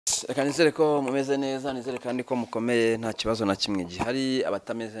Yes, reka nizere ko mumeze neza, nizere kandi ko mukomeye nta kibazo na kimwe gihari.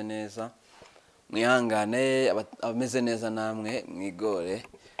 Abatameze neza mwihangane, abameze neza namwe mwigore,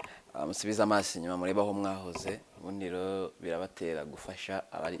 musubiza amaso inyuma mureba aho mwahoze, ubundi rero birabatera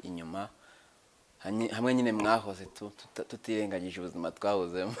gufasha abari inyuma hamwe nyine mwahoze tutirengagije ubuzima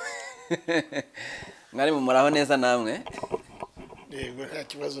twahozemo. Mwari mumuraho neza namwe? Yego, nta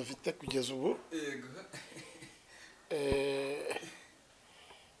kibazo ufite kugeza ubu. Yego.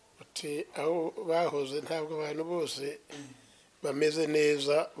 Aho bahoze ntabwo abantu bose bameze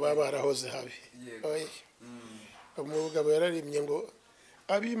neza baba barahoze habi. Umugabo yararimye ngo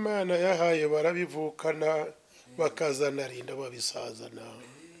ab'Imana yahaye barabivukana bakazana rinda babisazana.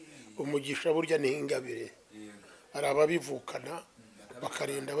 Umugisha burya ni ingabire, hari ababivukana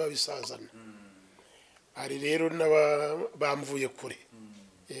bakarinda babisazana. Hari rero n'abamvuye kure,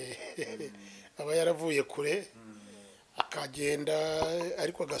 aba yaravuye kure akagenda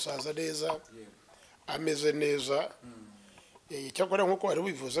ariko agasaza neza, ameze neza. Cyakora nk'uko wari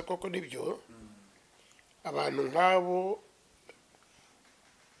wivuze koko nibyo, abantu nk'abo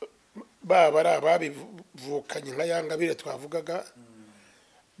baba ari ababivukanye nka ya ngabire twavugaga,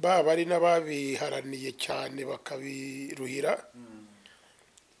 baba ari n'ababiharaniye cyane bakabiruhira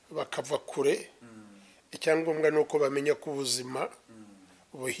bakava kure. Icyangombwa ni uko bamenya ko ubuzima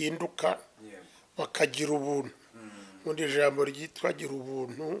buhinduka bakagira ubuntu. Ubundi ijambo ryitwa gira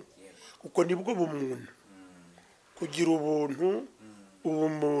ubuntu kuko nibwo bumuntu. Kugira ubuntu,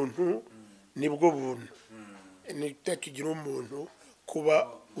 ubumuntu nibwo buntu. Nitakigira umuntu kuba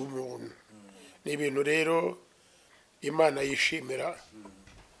umuntu. Ni ibintu rero Imana yishimira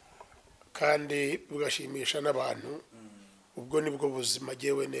kandi bugashimisha n'abantu. Ubwo nibwo buzima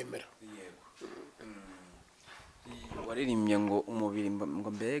jyewe nemera. Waririmbye ngo umubiri,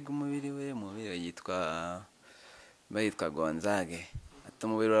 ngo mbega umubiri we, umubiri yitwa Gonzage. Ati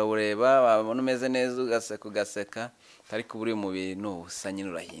umubiri urawureba wabona umeze neza ugaseka, ariko buri umubiri n'ubusa nyine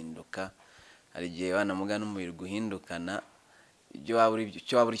urahinduka. Hari igihe banamugana umubiri guhindukana, icyo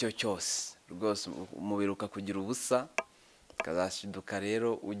waba uri cyo cyose rwose umubiri ukakugira ubusa, ukazashiduka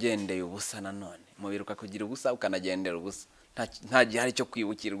rero ugendeye ubusa. Nanone umubiri ukakugira ubusa ukanagendera ubusa, nta gihari cyo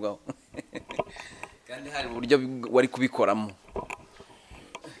kwibukirwaho. Kandi hari uburyo wari kubikoramo.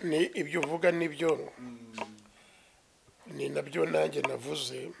 Ni ibyo uvuga nibyo, ni nabyo nanjye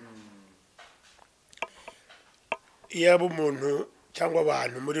navuze. Iyaba umuntu cyangwa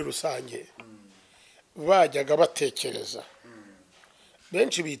abantu muri rusange bajyaga batekereza,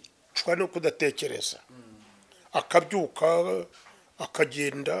 benshi bicwa no kudatekereza. Akabyuka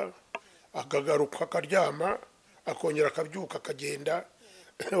akagenda akagaruka akaryama akongera akabyuka akagenda,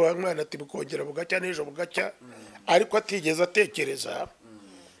 wa mwana ati bukongera bugacya n'ejo bugacya, ariko atigeze atekereza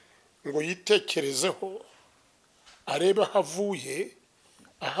ngo yitekerezeho, areba aho avuye,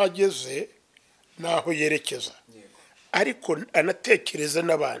 aho ageze n'aho yerekeza, ariko anatekereza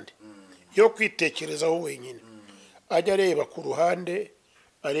n'abandi. Yo kwitekerezaho wenyine, ajya areba ku ruhande,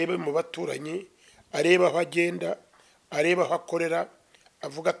 arebe mu baturanyi, areba aho agenda, areba aho akorera,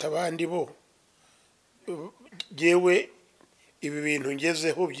 avuga ati abandi bo jyewe ibi bintu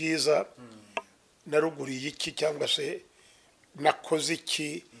ngezeho byiza naruguriye iki, cyangwa se nakoze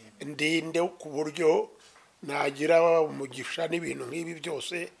iki, ndinde ku buryo nagira umugisha n'ibintu nk'ibi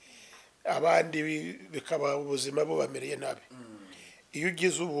byose, abandi bikaba ubuzima bubamereye nabi. Iyo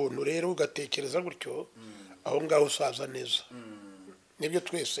ugize ubuntu rero ugatekereza gutyo, aho ngaho usaza neza. Nibyo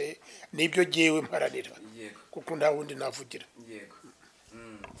twese, nibyo jyewe mparanira, kuko nta wundi navugira.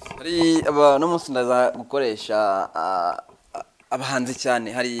 Hari no munsi ndaza gukoresha abahanzi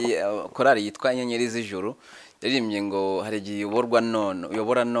cyane. Hari korali yitwa Inyenyeri z'Ijuru, yaririmbye ngo hari igihe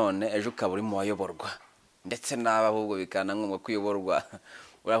uyobora none ejo ukaba uri mu bayoborwa, ndetse n'aba ahubwo bikana ngombwa kuyoborwa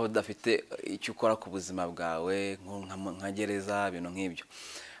uraho udafite icyo ukora ku buzima bwawe, nka gereza, ibintu nk'ibyo.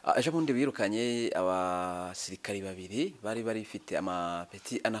 Ejo bundi birukanye abasirikari babiri bari bafite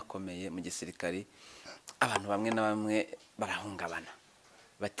amapeti anakomeye mu gisirikari. Abantu bamwe na bamwe barahungabana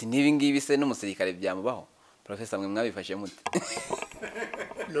bati nibi ngibi se n'umusirikare byamubaho. Professor mwe mwabifashe mute?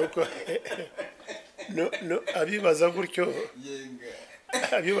 Abibaza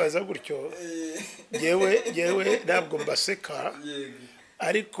gutyo yewe ntabwo mbaseka,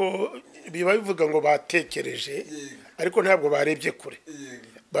 ariko biba bivuga ngo batekereje, ariko ntabwo barebye kure.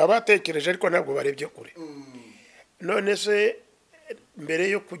 Baba batekereje ariko ntabwo barebye kure. None se mbere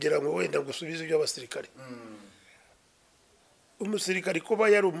yo kugira ngo wenda gusubiza ibyo abasirikare, umusirikari kuba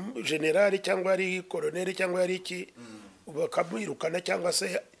yari generali cyangwa ari koloneli cyangwa yari iki, bakamwirukana cyangwa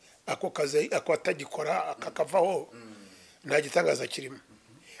se ako kazi ako atagikora akakavaho, nta gitangaza kirimo.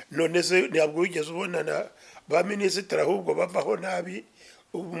 None se ntabwo wigeze ubonana ba minisitiri ahubwo bavaho nabi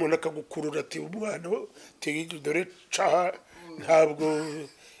umuntu akagukurura ati umwana dore caha ntabwo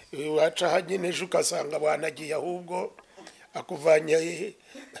wacaha nyine ejo ugasanga wanagiye ahubwo akuvanya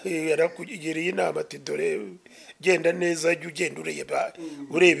yarakugiriye inama ati dore genda neza jya ugenda ureba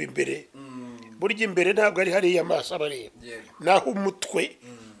imbere burya imbere ntabwo ari hariya amaso aba areba naho umutwe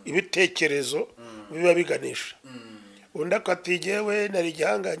ibitekerezo biba biganisha undi akati jyewe nari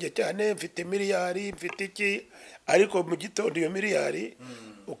igihangange cyane mfite miliyari mfite iki ariko mu gitondo iyo miliyari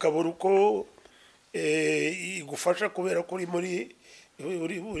ukabura uko igufasha kubera ko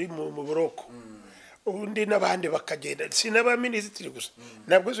uri mu buroko undi n'abandi bakagenda si n'abaminisitiri gusa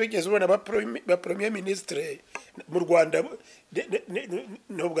ntabwo zigeze ubona ba premier ministre mu Rwanda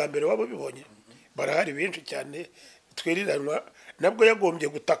n'ubwa mbere wabo bibonye barahari benshi cyane twiriranwa nabwo yagombye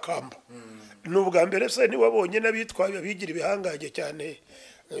gutakamba n'ubwa mbere se ni wabonye n'abitwaye abigira ibihangaje cyane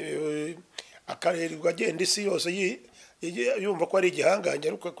akarerwa agenda isi yose yumva ko ari igihangange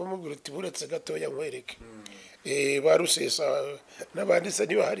ariko kumubwira uti buretse gatoya nkwereke barusesa n'abandi se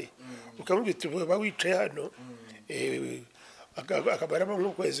niba hari ukamubwira uti ba wicaye hano akabaramo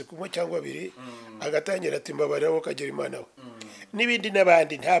nk'ukwezi kumwe cyangwa abiri agatangira ati mbabarira wo kagera imana we n'ibindi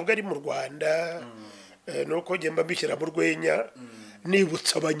n'abandi ntabwo ari mu Rwanda nuko mba mbishyira mu rwenya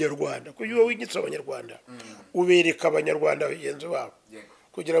nibutsa abanyarwanda kuko iyo winyitse abanyarwanda ubereka abanyarwanda bagenzi babo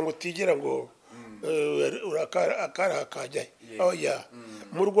kugira ngo utigera ngo akarakajya oya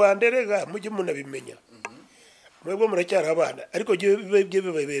mu Rwanda rega mujye munabimenya mwebwe muracyari abana ariko bye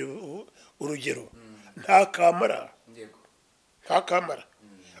bibabera urugero Ntakamara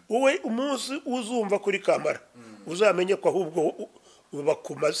wowe umunsi uzumva kuri kamara uzamenye ko ahubwo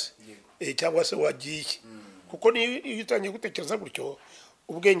bakumaze cyangwa se wagiye kuko niyo utangiye gutekereza gutyo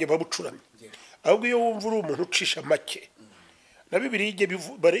ubwenge babucuramye ahubwo iyo wumva uri umuntu ucisha make na Bibiliya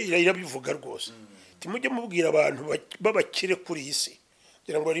irabivuga rwose timujye mubwira abantu babakire kuri iyi si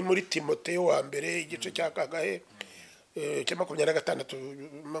kugira ngo ari muri Timoteyo wa mbere igice cya kagahe cya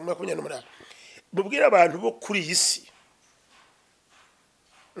 26 28 mubwira abantu bo kuri iyi si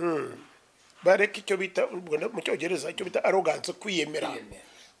bareka icyo bita mu Cyongereza icyo bita arrogance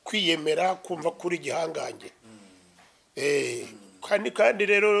kwiyemera kumva kuri gihangange kandi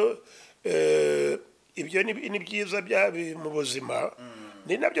rero ibyo ni byiza byabi mu buzima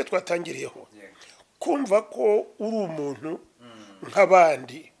ni nabyo twatangiriyeho kumva ko uri umuntu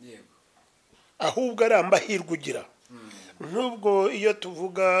nk'abandi ahubwo ari amahirwe ugira nubwo iyo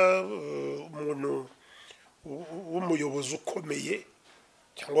tuvuga umuntu w'umuyobozi ukomeye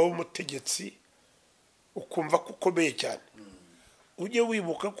cyangwa w'umutegetsi ukumva ko ukomeye cyane ujye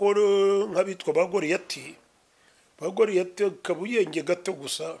wibuka ko nk'abitwa bagoriyati kabuyenge gato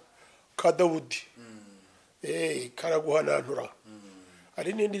gusa ka Dawudi karaguhananura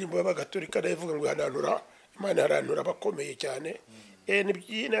hari n'indirimbo y'abagatolika nayivuga ngo ihananura Imana haranura abakomeye cyane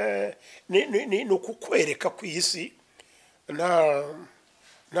ni ukukwereka ku isi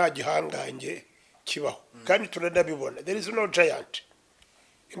nta gihangange kibaho kandi turanabibona there is no giant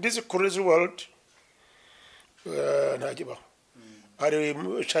in this crazy world nta kibaho hari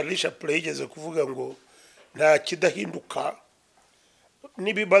Charlie Chaplin yigeze kuvuga ngo nta kidahinduka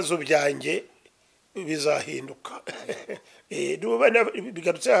n'ibibazo byanjye bizahinduka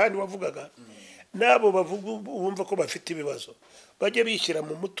bigarutse ahandi wavugaga nabo bavuga bumva ko bafite ibibazo bajye bishyira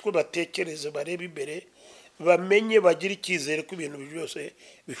mu mutwe batekereze barebe imbere bamenye bagira icyizere ko ibintu byose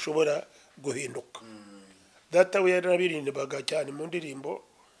bishobora guhinduka data we yarabirindaga cyane mu ndirimbo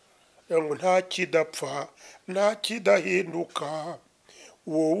ngo nta kidapfa nta kidahinduka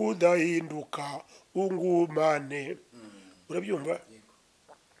wowe udahinduka ungumane urabyumva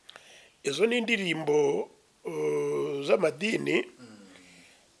izo ni indirimbo z'amadini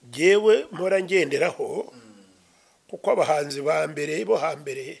jewe mpora ngenderaho kuko abahanzi ba mbere bo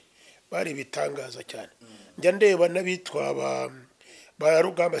hambere bari bitangaza cyane njya ndeba n'abitwa ba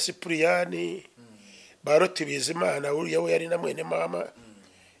Rugamba Sipuriyani ba Rotibizimana uriya we yari na mwene mama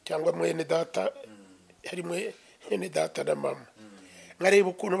cyangwa mwene data yari mwene data na mama nkareba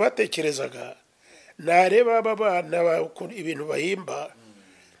ukuntu batekerezaga nareba aba bana ibintu bahimba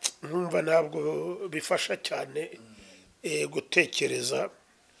numva ntabwo bifasha cyane gutekereza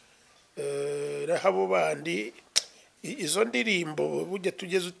habo bandi izo ndirimbo bujye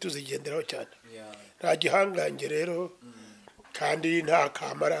tugeze tuzigenderaho cyane nta gihangange rero kandi nta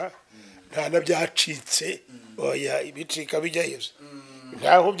kamara nta nabyacitse oya ibicika bijyayo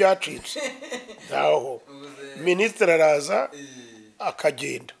ntaho byacitse ntaho minisitiri araza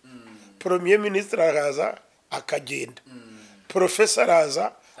akagenda premier ministre araza akagenda professor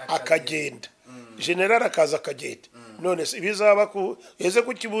araza akagenda general akaza akagenda none bizaba ku eze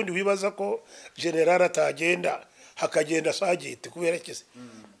ku kibundi wibaza ko general atagenda hakagenda sagiti kubera kize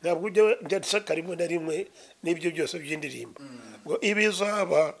ntabwo ujya ndashaka rimwe na rimwe n'ibyo byose by'indirimbo ngo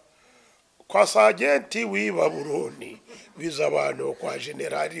ibizaba kwa sagenti w'Ibaburoni bizabano kwa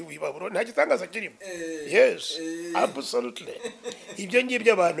generali w'Ibaburoni nta gitangaza kirimo yes absolutely ibyo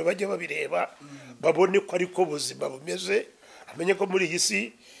ngibyo abantu bajye babireba babone ko ariko buzima bumeze amenye ko muri iyi si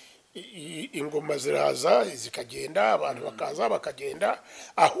ingoma ziraza zikagenda abantu bakaza bakagenda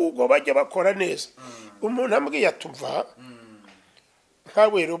ahubwo bajye bakora neza umuntu ambwiye atumva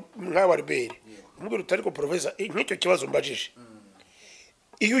nk'abaribere umbwira utari ko professor nk'icyo kibazo mbajije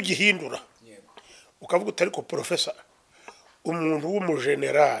iyo ugihindura ukavuga utari ko professor umuntu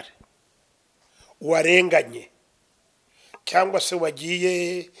w'umugenerali warenganye cyangwa se wagiye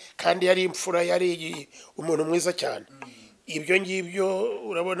kandi yari imfura yari umuntu mwiza cyane ibyo ngibyo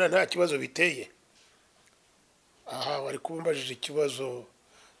urabona nta kibazo biteye aha bari kumbajije ikibazo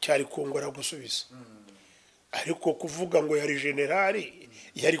cyari kungora gusubiza ariko kuvuga ngo yari generali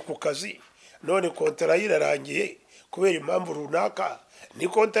yari ku kazi none kontara yirarangiye kubera impamvu runaka ni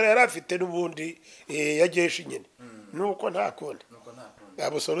kontara yari afite n'ubundi yageshe nyine nuko nta kundi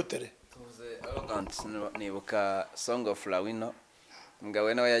absolutely nibuka Song of Lawino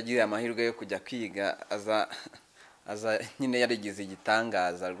mugabo nawe yagiye amahirwe yo kujya kwiga aza nyine yarigize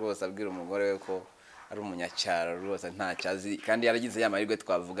igitangaza rwose abwira umugore we ko ari umunyacyaro rwose nta cyazi kandi yaragize amahirwe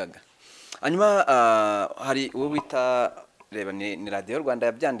twavugaga hanyuma hari uwo bita reba ni radio Rwanda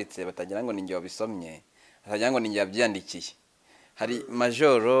yabyanditse batagira ngo ninjye wabisomye batagira ngo ninjye yabyandikiye hari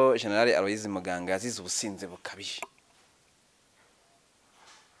Majoro General Aloyizi Muganga yazize ubusinzi bukabije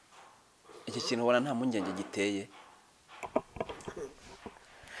iki kintu ubona nta mpungenge giteye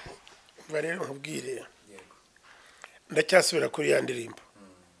barero nkubwire ndacyasubira kuri ya ndirimbo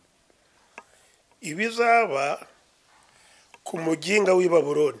ibizaba ku muginga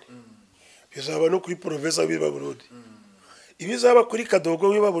w'Ibaburoni bizaba no kuri professor w'Ibaburoni ibizaba kuri kadogo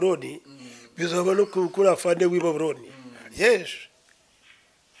w'Ibaburoni bizaba no kuri afande w'Ibaburoni yes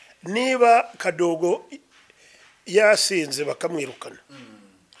niba kadogo yasinze bakamwirukana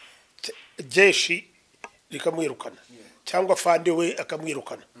jeshi likamwirukana cyangwa afande we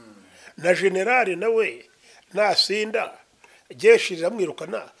akamwirukana na generali nawe nasinda jeshi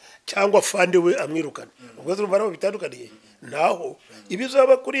liramwirukana cyangwa afande we amwirukana ubwo zumva bitandukaniye naho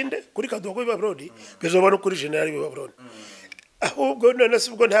ibizaba kuri nde kuri kadogo w'Ibaburoni bizaba no kuri generali w'Ibaburoni ahubwo none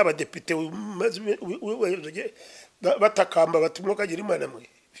sibwo nta badepite batakamba batumwe kagira imana mwe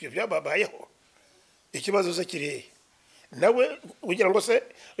ibyo byababayeho ikibazo se kiri nawe ugira ngo se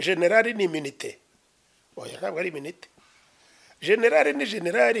generali ni minite oya ntabwo ari minite generali ni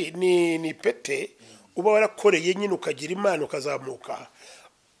generali ni pete uba warakoreye nyine ukagira imana ukazamuka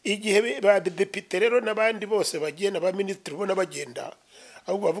igihe ba depite rero nabandi bose bagenda ba ministre ubona bagenda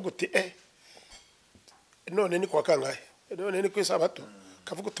ahubwo bavuga uti none ni kwa kangahe none ni kwisabato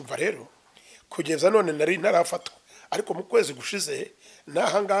kavuga utumva rero kugeza none nari narafatwa ariko mu kwezi gushize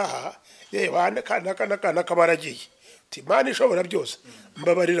naha ngaha yebane kana kabaragiye timana ishobora byose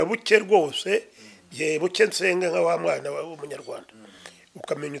mbabarira buke rwose ye buke nsenge nka wa mwana w'umunyarwanda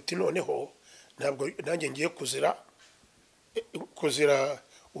ukamenya uti noneho ntabwo nanjye ngiye kuzira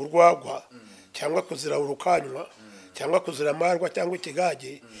urwagwa cyangwa kuzira urukanywa cyangwa kuzira amarwa cyangwa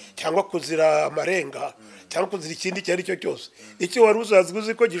ikigage cyangwa kuzira amarenga cyangwa kuzira ikindi cyari cyo cyose icyo wari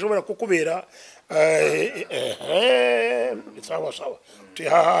uzi ko gishobora kukubera sawa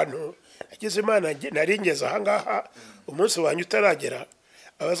tuyahantu agize imana naringeza aha ngaha umunsi wanyu utaragera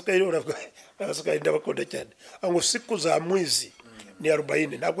abasikayi ndabakunda cyane ngo siku za mwizi ni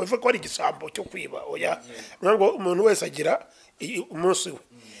 40 ntabwo bivuga ko ari igisambo cyo kwiba oya ngo umuntu wese agira umunsi we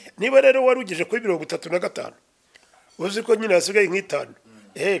niba rero warugije kuri 35 uzi ko nyine hasigaye nk'itanu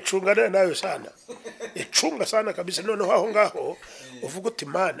cungana nayo sana cunga sana kabisa noneho aho ngaho uvuga uti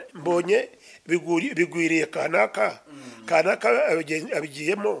mana mbonye bigwiriye kanaka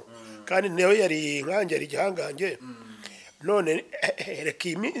abigiyemo kandi nawe yari inkange ari gihangange none reka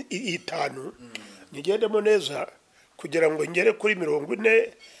itanu nigendemo neza kugira ngo ngere kuri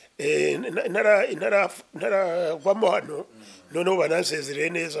 40 ntaragwamo hano noneho banansezereye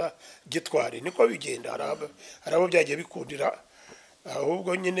neza gitware niko bigenda harabo byagiye bikundira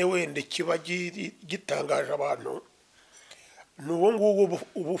ahubwo nyine wende kiba gitangaje abantu nuwo nguwo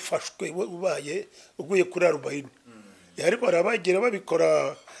ubufashwe ubaye uguye kuri 40 ariko arabagira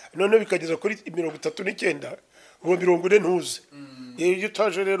babikora none bikageza kuri 39 uwo 40 ntuze iyo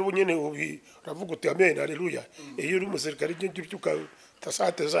utaje rero nyine uravuga uti amen haleluya iyo uri umusirikare cyuka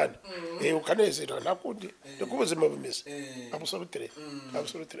tasate zane ukanezera nakundi ubuzima bumeze absolutely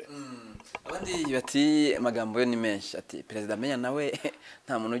abandi bati magambo yo ni menshi ati president menya nawe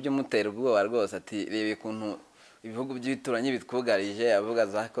nta muntu ujye mutera ubwoba rwose ati rebe kuntu ibihugu by'ibituranyi bitwugarije avuga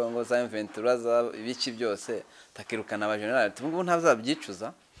za Kongo za Ventura za ibiki byose takirukana Ba Generali ubu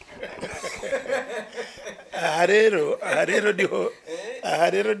ntazabyicuza aha rero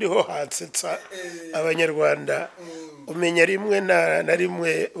niho hansetsa abanyarwanda umenya rimwe na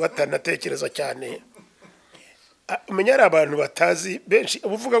rimwe batanatekereza cyane umenya ari abantu batazi benshi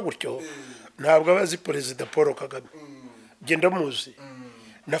uvuga gutyo ntabwo abazi perezida Paul Kagame genda muzi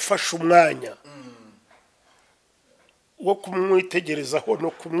nafashe umwanya wo kumwitegerezaho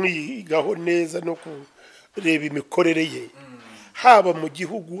no kumwigaho neza no kureba imikorere ye haba mu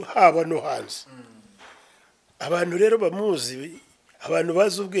gihugu haba no hanze abantu rero bamuzi abantu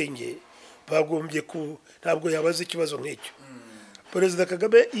bazi ubwenge bagombye ntabwo yabaza ikibazo nk'icyo perezida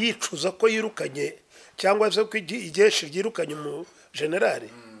Kagame yicuza ko yirukanye cyangwa se ko igeshi ryirukanye mu generali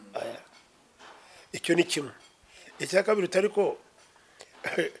icyo ni kimwe icya kabiri utari ko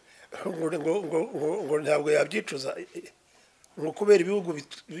ngo ntabwo yabyicuza ngo kubera ibihugu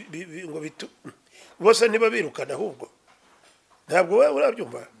ngo bose niba birukana ahubwo ntabwo wowe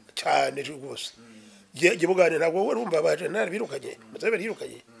urabyumva cyane rwose gibugane ntabwo wowe urumva Ba Generali birukanye Museveni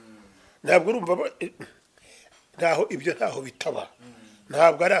yirukanye ntabwo urumva ntaho ibyo ntaho bitaba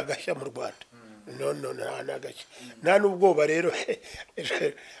ntabwo ari agashya mu Rwanda no nta agashya nta n'ubwoba rero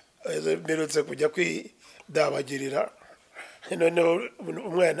mperutse kujya kwidabagirira noneho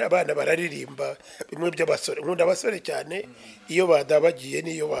umwana abana bararirimba bimwe by'abasore nkunda abasore cyane iyo badabagiye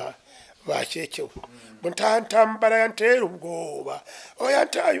niyo bashekewe ntambara yantera ubwoba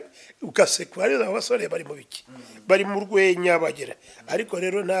oyantayo ugasekwa rero abasore bari mu biki bari mu rwenya bagera ariko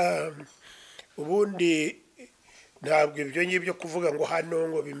rero ubundi ntabwo ibyo ngibyo kuvuga ngo hano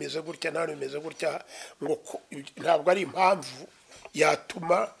ngo bimeze gutya nta bimeze gutya ngo ntabwo ari impamvu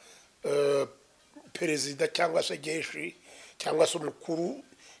yatuma perezida cyangwa se geshi cyangwa se umukuru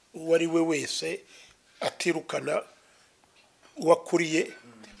uwo ari we wese atirukana uwakuriye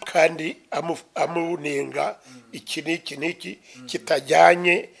kandi amunenga iki n'iki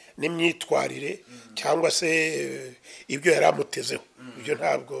kitajyanye n'imyitwarire cyangwa se ibyo yari amutezeho ibyo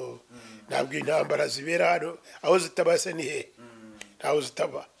ntabwo intambara zibera hano aho zitaba se ni he ntaho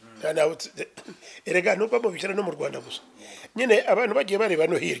zitaba erega nubwo mubishyira no mu Rwanda gusa nyine abantu bagiye bareba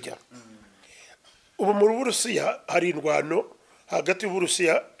no hirya ubu mu Burusiya hari indwano hagati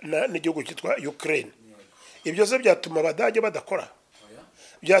y'Uburusiya n'igihugu cyitwa Ukraine ibyo se byatuma Abadage badakora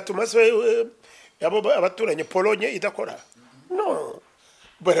byatuma se abaturanyi Polonye idakora no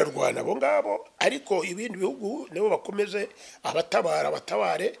bararwana abo ngabo ariko ibindi bihugu nabo bakomeze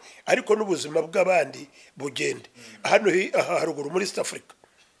abatabare ariko n'ubuzima bw'abandi bugende hano haruguru muri East Africa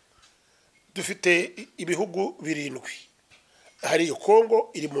dufite ibihugu 7 hari Kongo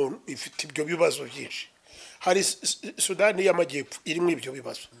ifite ibyo bibazo byinshi hari Sudani y'Amajyepfo irimo ibyo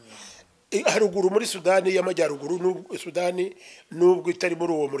bibazo haruguru muri Sudani y'Amajyaruguru Sudani nubwo itari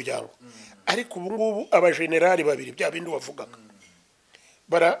muri uwo muryango ariko ubu ngubu abajenerali babiri bya bindi wavugaga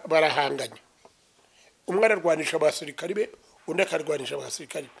barahanganya umwe ararwanisha abasirikari be undi akarwanisha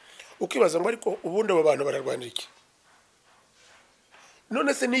abasirikari ukibaza ngo ariko ubundi abo bantu bararwanira iki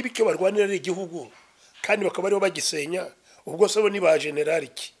none se niba icyo barwanira ari igihugu kandi bakaba ariho bagisenya ubwo se bo ni Ba Generali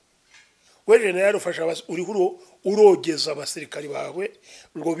iki we generali ufasha uriho urogeza abasirikari bawe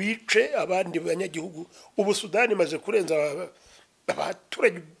ngo bice abandi banyagihugu ubu Sudani maze kurenza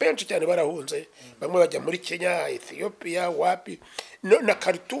abaturage benshi cyane barahunze bamwe bajya muri Kenya Ethiopia wapi na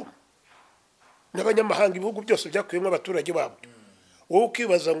Khartoum n'abanyamahanga ibihugu byose byakuyemo abaturage babo wowe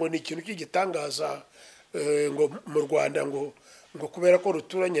ukibaza ngo ni ikintu cy'igitangaza ngo mu Rwanda ngo kubera ko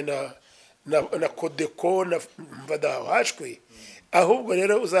ruturanye na Kodeko na Mbadahashwe ahubwo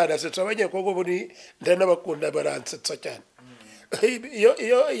rero uzanasetsa abanyakongo buri ndanabakunda baransetsa cyane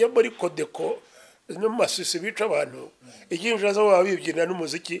iyo muri Kodeko no masisi bica abantu iginjira zo babibyina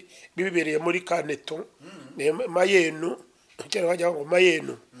n'umuziki bibereye muri Kaneto mayenu cyane bajya ngo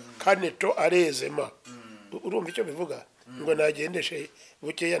mayenu Kaneto arezema urumva icyo bivuga ngo nagendeshe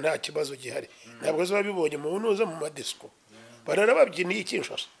bukeya nta kibazo gihari ntabwo zo babibonye mu ntuza mu madisco bararababyiniye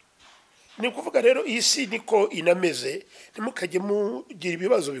ikinshasa ni kuvuga rero isi niko inameze ntimukajye mugira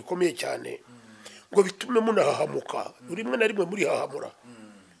ibibazo bikomeye cyane ngo bitume munahahamuka rimwe na rimwe muri hahamura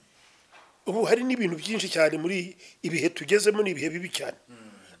ubu hari n'ibintu byinshi cyane muri ibihe tugezemo n'ibihe bibi cyane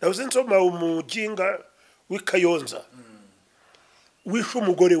navuze nsoma umujinga w'Ikayonza wishe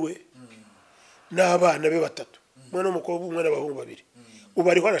umugore we n'abana be 3 umwana w'umukobwa umwana n'abahungu 2 ubu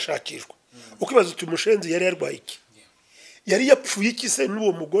ariho arashakishwa ukibaza uti umushenzi yari yarwaye iki yari yapfuye iki se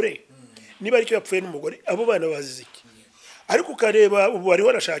n'uwo mugore niba aricyo yapfuye n'umugore abo bana bazize iki ariko ukareba ubu ariho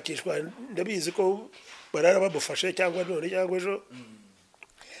arashakishwa ndabizi ko barara bamufashe cyangwa none cyangwa ejo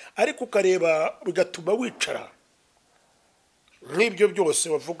ariko ukareba bigatuma wicara nk'ibyo byose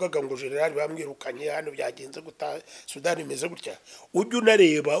wavugaga ngo generali bamwirukanye hano byagenze guta Sudani imeze gutya ujye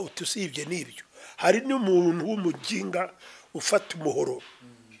unareba utusibye n'ibyo hari n'umuntu w'umuginga ufata umuhoro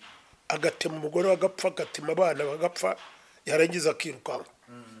agatema umugore agapfa agatema abana bagapfa yarangiza akirukanka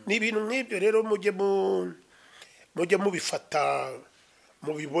ni ibintu nk'ibyo rero mujye mubifata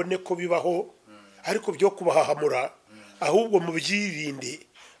mubibone ko bibaho ariko byo kubahahamura ahubwo mubyirinde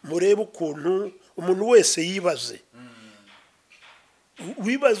murebe ukuntu umuntu wese yibaze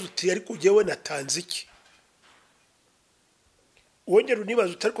wibaza uti ariko jewe natanze iki wongera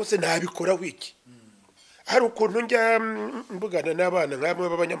unibaza uti ariko se nabikora wiki hari ukuntu njya mbugana n'abana nkamwe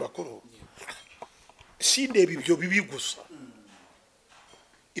b'abanyamakuru sindeba ibyo bibi gusa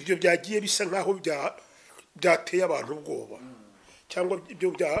ibyo byagiye bisa nkaho byateye abantu ubwoba cyangwa ibyo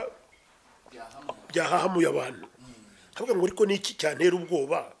byahahamuye abantu kavuga ngo ariko niki cyantera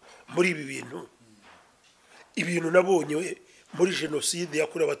ubwoba muri ibi ibintu nabonye muri jenoside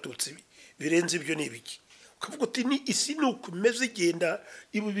yakorewe abatutsi birenze ibyo n'ibiki ukavuga uti ni isi nuko imeze igenda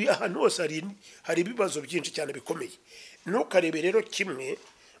ibi ahantu hose hari ibibazo byinshi cyane bikomeye ntukarebe rero kimwe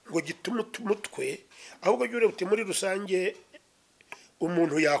ngo gitume umutwe ahubwo jya ureba uti muri rusange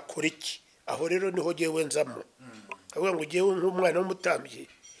umuntu yakora iki aho rero niho jyewe nzamo avuga ngo jyewe nk'umwana w'umutambyi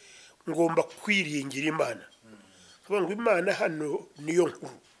ngomba kwiringira Imana avuga ngo Imana hano niyo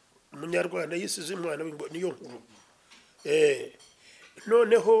nkuru umunyarwanda yisize umwana niyo nkuru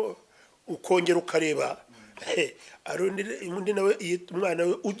noneho ukongera ukareba undi nawe umwana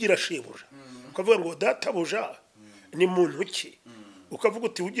we ugira shebuja ukavuga ngo databuja ni muntu ki ukavuga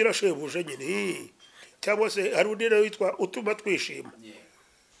uti ugira shebuja nyine cyangwa se hari undi nawe witwa utuma twishima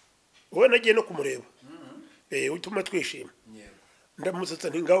wowe nagiye no kumureba utuma twishima ndamusatsa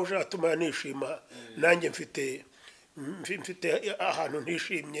nti ngaho uja atuma nishima nanjye mfite ahantu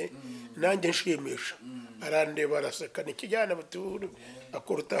ntishimye nanjye nshimisha arandeba araseka nikijyana baturu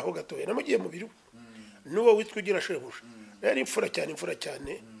akorutaho gatoya namugiye mu biro nuwo witwa ugira shebuja yari imfura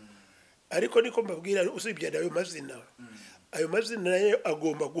cyane ariko niko mbabwira usibye ayo mazina nayo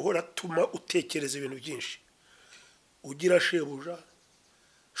agomba guhora atuma utekereza ibintu byinshi ugira shebuja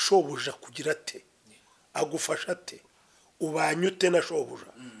shobuja kugira ate agufasha ate ubanyute na shobuja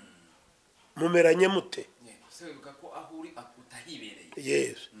mumeranye mute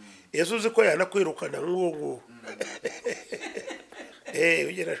yes Yesu uzi ko yanakwirukana nk'uwo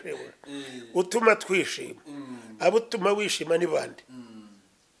ugira shebuja utuma twishima abo utuma wishima ni bande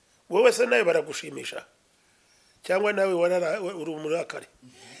wowe se nawe baragushimisha cyangwa nawe uri umurakare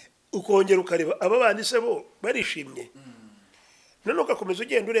ukongera ukareba aba bandi se bo barishimye none ugakomeza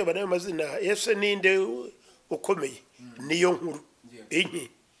ugenda ureba nayo mazina Yesu ninde ukomeye niyo nkuru inki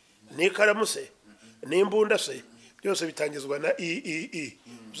n'ikaramu se n'imbunda se byose bitangizwa na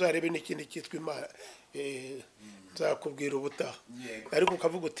uzarebe n'ikindi cyitwa Imana nzakubwira ubutaha ariko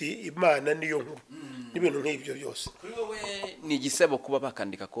ukavuga uti Imana niyo nkuru n'ibintu nk'ibyo byose kuri wowe ni igisebo kuba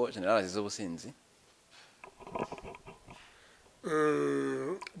bakandika ko generali z'ubusinzi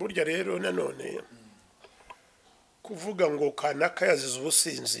burya rero nanone kuvuga ngo kanaka yazize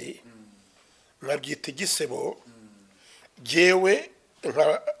ubusinzi nkabyita igisebo jewe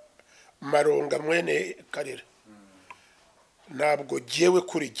nka Maronga mwene Karera ntabwo jewe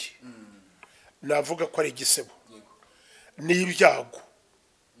kuri jye navuga ko ari igisebo ni ibyago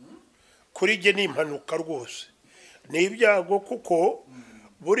kuri jye ni impanuka rwose ni ibyago kuko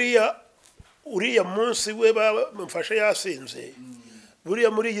uriya munsi we bamufashe yasinze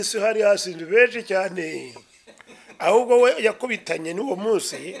buriya muri iyi si hari yasinze benshi cyane ahubwo we yakubitanye n'uwo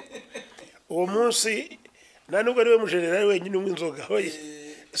munsi nta nubwo ari we mujenerali wenyine unywa inzoga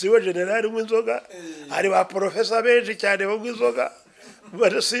si we generali unywa inzoga hari ba porofesa benshi cyane banywa inzoga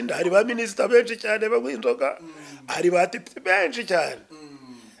barasinda hari ba minisita benshi cyane banywa inzoga hari ba tipi benshi cyane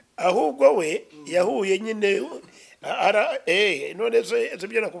ahubwo we yahuye nyine none se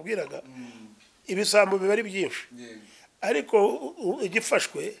ibyo nakubwiraga ibisambo biba ari byinshi ariko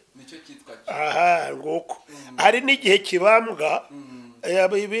igifashwe nguko hari n'igihe kibambwa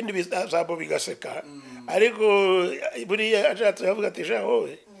ibindi bisambo bigaseka ariko buriya ashatse yavuga ati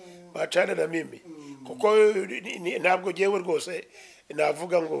wowe wacana na mimi kuko ntabwo jewe rwose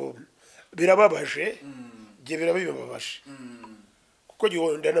navuga ngo birababaje je birabibabaje kuko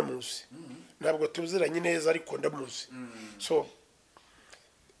gihonda na munsi ntabwo tuziranye neza ariko ndamuzi so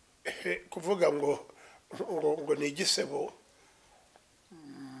kuvuga ngo ni igisebo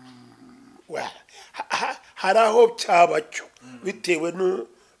hari aho cyabacyo bitewe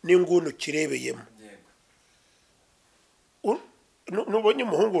n'ingunu kirebeyemo nubonye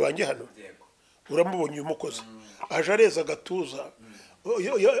umuhungu wanjye hano uramubonye uyu mukozi aje areza agatuza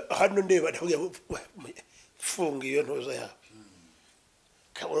hano ndeba funga iyo ntuza yawe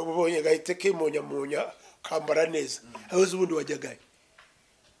kabonye gahite kimunyamunya kambara neza abaze ubundi wajyagaye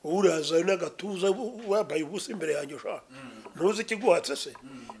uraza n'agatuza wambaye ubusa imbere yanjye sha ntuzi ikiguhatse se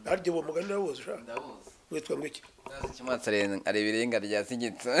arye bo mugani nabuze sha witwa ngiki kimatsa ari birenga rya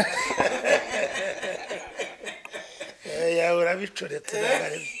sigitse ya urabicoretse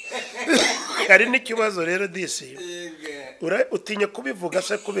hari n'ikibazo rero disi utinya kubivuga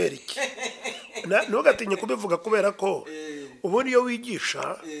se kubera iki ntugatinye kubivuga kubera ko ubundi iyo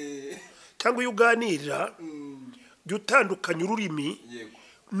wigisha cyangwa iyo uganira jya utandukanya ururimi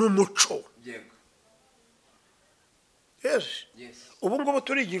n'umuco ubu ngubu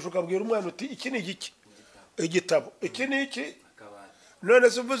turigisha ukabwira umwana uti iki ni igiki igitabo iki ni iki none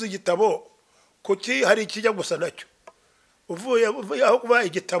se uvuze igitabo kuki hari ikijya gusa nacyo uvuye aho kuba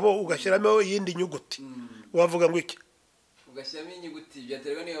igitabo ugashyiramo iyindi nyuguti wavuga ngo iki ugashyiramo inyuguti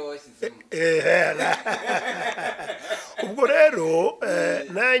byaterwa niyo washyizemo ubwo rero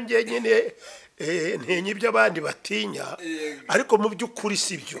nanjye nyine ntenye ibyo abandi batinya ariko mu by'ukuri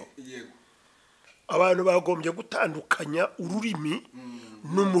si byo abantu bagombye gutandukanya ururimi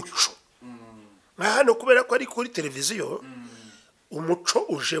n'umuco nka hano kubera ko ari kuri televiziyo umuco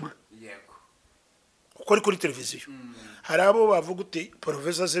ujemo kuko ari kuri televiziyo hari abo bavuga uti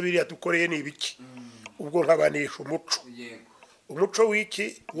porofesa se biriya dukoreye ni ibiki ubwo nkabanisha umuco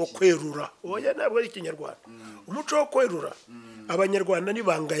w'iki wo kwerura oya ntabwo ari ikinyarwanda umuco wo kwerura abanyarwanda ni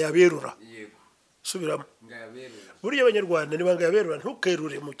banga yaberura subiramo buriya abanyarwanda ni banga yaberura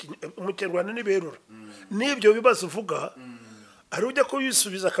ntukerure mu kinyarwanda ni berura n'ibyo bibazo uvuga ari ujya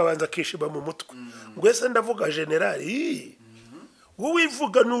kubisubiza akabanza akishima mu mutwe ngo ese ndavuga generali wowe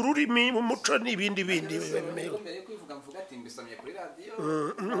ivuga ni ururimi mu muco n'ibindi bindi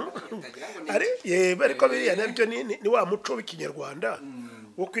ariko biriya nabyo ni wa muco w'ikinyarwanda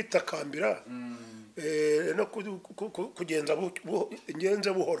wo kwitakambira no kugenza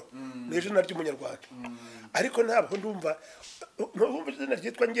buhoro ni izina ry'umunyarwanda ariko ntabwo ndumva izina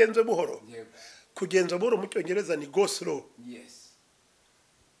ryitwa ngenze buhoro kugenza buhoro mu cyongereza ni go slow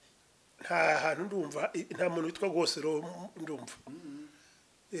nta hantu ndumva nta muntu witwa go slow ndumva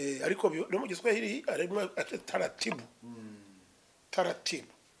ariko no mu giswahili arimo taratibu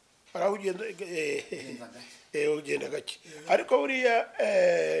araho ugenda gake ariko buriya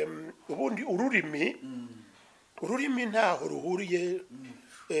ubundi ururimi ntaho ruhuriye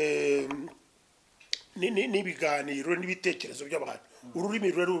n'ibiganiro n'ibitekerezo by'abantu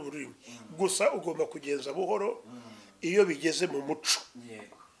ururimi ruri ururimi gusa ugomba kugenza buhoro iyo bigeze mu muco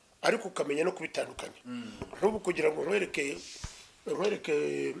ariko ukamenya no kubitandukanya nk'ubu kugira ngo nkwereke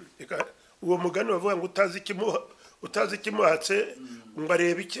uwo mugani bavuga ngo utazi ikimuhatse ngo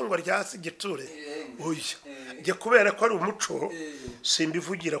arebe iki ngo aryase igitsure oya njye kubera ko ari umuco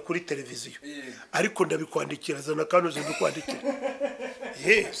simbivugira kuri televiziyo ariko ndabikwandikira zana kandi uzindukwandikira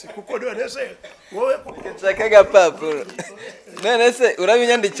si kuko none se wowe nshaka agapapuro none se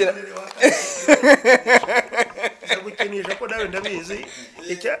urabinyandikira gukinisha ko nawe ndabizi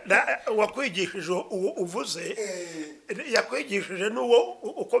wakwigishije uvuze yakwigishije n'uwo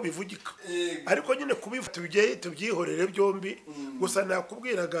uko bivugika ariko nyine kubivuga tubyihorere byombi gusa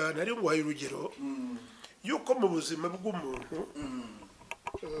nakubwiraga nari nguhaye urugero yuko mu buzima bw'umuntu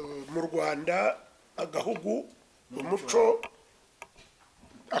mu Rwanda agahugu umuco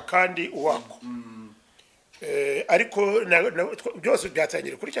akandi uwako ariko byose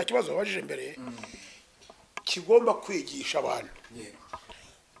byatangira kuri cya kibazo wabajije mbere kigomba kwigisha abantu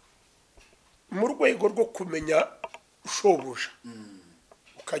mu rwego rwo kumenya shobuja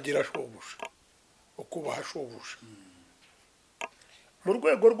ukagira shobuja ukubaha shobuja mu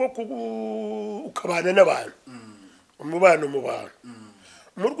rwego rwo ukabana n'abantu umubano mu bantu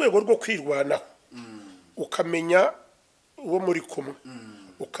mu rwego rwo kwirwanaho ukamenya uwo muri kumwe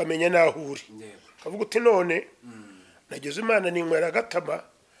ukamenya n'aho uri ukavuga uti none nageze Imana ninywera agatama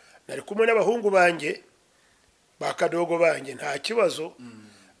nari kumwe n'abahungu banjye bakadogo banjye nta kibazo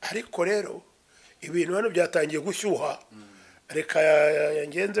ariko rero ibintu hano byatangiye gushyuha reka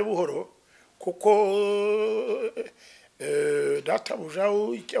ngenze buhoro kuko databuja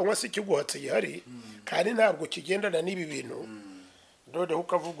cyangwa se ikiguhatse gihari kandi ntabwo kigendana n'ibi bintu none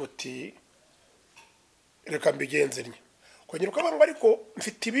ukavuga uti reka mbigenze nye kongera ukavuga ariko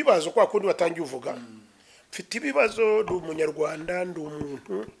mfite ibibazo kwa kundi watangiye uvuga mfite ibibazo ndi umunyarwanda ndi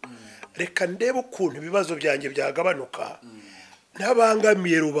umuntu reka ndebe ukuntu ibibazo byanjye byagabanuka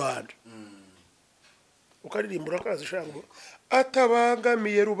ntabangamiye rubanda ukaririmba urakaza shango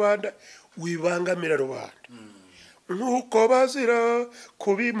atabangamiye rubanda wibangamira rubanda nuko bazira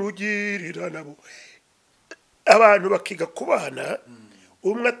kubimugirira nabo abantu bakiga kubana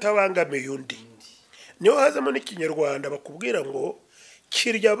umwe atabangamiye undi niyo hazamo n'ikinyarwanda bakubwira ngo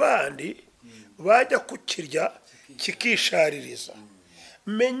kirya abandi bajya kukirya kikishaririza.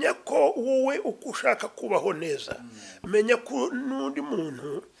 Menya ko wowe uko ushaka kubaho neza, menya ko n'undi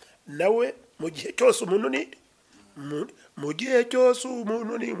muntu nawe mu gihe cyose umuntu ni mu gihe cyose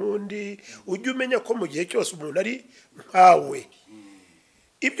umuntu ni mundi, ujye umenya ko mu gihe cyose umuntu ari nkawe.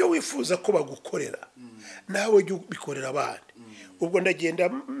 Ibyo wifuza ko bagukorera nawe ujye ubikorera abandi. Ubwo ndagenda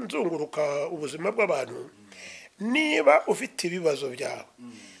nzunguruka ubuzima bw'abantu. Niba ufite ibibazo byawe,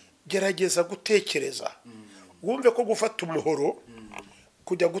 gerageza gutekereza, wumve ko gufata umuhoro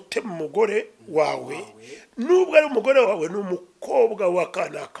kujya gutema umugore wawe, nubwo ari umugore wawe n'umukobwa wa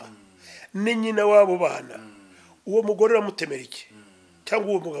kanaka, ni nyina wabo bana, uwo mugore uramutemera iki?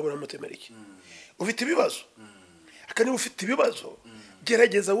 Cyangwa uwo mugabo uramutemera iki? Ufite ibibazo, akaniba ufite ibibazo,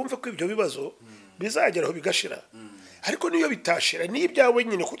 gerageza wumve ko ibyo bibazo bizageraho bigashira. Ariko niyo bitashira, ni ibyawe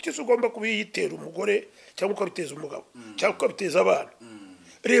nyine, kuko ugomba kubiyitera umugore cyangwa ukabiteza umugabo cyangwa ukabiteza abana.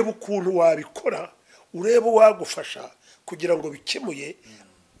 Reba ukuntu wabikora, urebe wagufasha kugira ngo bikemuke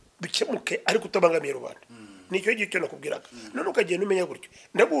ariko utabangamiye rubanda. Nicyo gihe cyo nakubwiraga. None ukagenda umenya gutyo.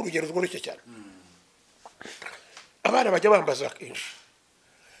 Ndaguha urugero rworoshye cyane. Abana bajya bambaza kenshi,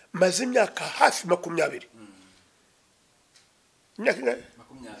 maze imyaka hafi 20.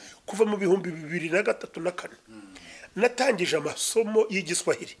 Kuva mu 2003-4 natangije amasomo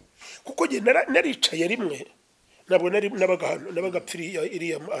y'igiswahili, kuko nge naricaye rimwe, nabwo nabagapfiriya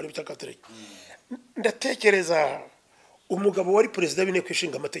iriya ari bitakatere. Ndatekereza umugabo wari perezida w'inteko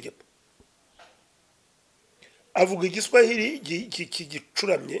ishinga amategeko avuga igiswahili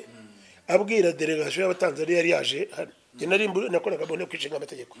gicuramye, abwira delegation y'abatanzania yari yaje hano. Nge nari nakoraga mu nteko ishinga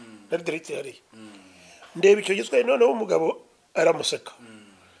amategeko, nari directeur yari. Ndeba icyo giswahili, noneho umugabo aramuseka,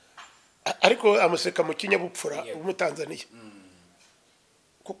 ariko amuseka mu kinyabupfura umutanzania,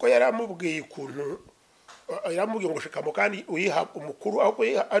 kuko yaramubwiye ukuntu, yaramubwiye ngo shikamo kandi uyiha umukuru aho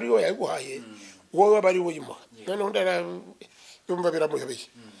ari we yaguhaye, wowe bari wimuha. Noneho ndumva biramuyobeye.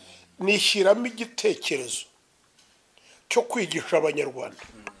 Nishyiramo igitekerezo cyo kwigisha abanyarwanda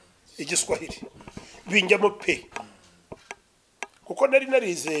igiswahili, binjyamo pe, kuko nari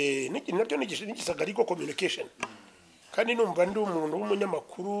narize nabyo nigisaga ariko communication, kandi numva ndi umuntu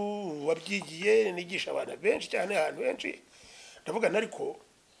w'umunyamakuru wabyigiye, nigisha abantu benshi cyane ahantu henshi. Ndavuga nariko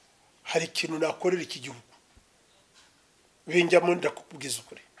hari ikintu nakorera iki gihugu, binjyamo ndakubwiza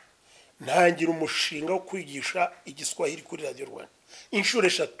ukuri. Ntangira umushinga wo kwigisha igiswahili kuri Radio Rwanda inshuro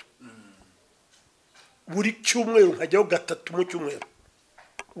 3, buri cyumweru nkajyaho 3 mu cyumweru.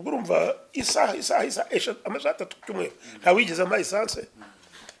 Ubwo urumva isaha amasaha 3 ku cyumweru. Ntawigeze ama essence,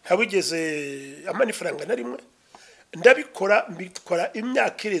 ntawigeze amanifaranga na rimwe. Ndabikora mbikora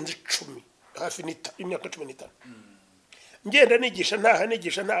imyaka irenze 10, hafi imyaka 15. Ngenda nigisha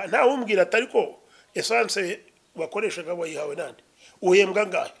nta umbwira atari ko essence wakoreshaga wayihawe nande, uhembwa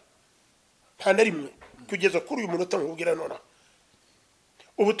ngahe? Nta na rimwe, kugeza kuri uyu munota nkubwira none.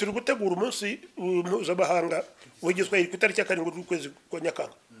 Ubu turi gutegura umunsi mpuzamahanga w'igiswahili ku itariki ya 7 z'ukwezi kwa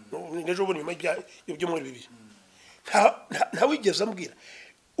Nyakanga. Nejo bundi nyuma y'ibyumweru 2. Nta wigeze ambwira.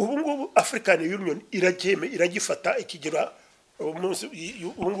 Ubu ngubu African Union iragifata ikigera umunsi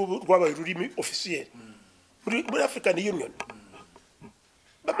ubu ngubu rwabaye ururimi officiel muri African Union.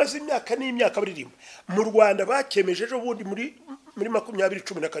 Bamaze imyaka n'imyaka baririmba. Mu Rwanda bakemeje ejo bundi muri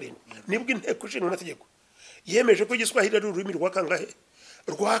 2017 nibwo inteko ishinga amategeko yemeje ko igiswahili ari ururimi rwa kangahe,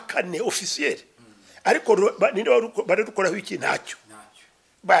 rwa 4 officiel. Ariko ninde bari rukoraho iki? Ntacyo.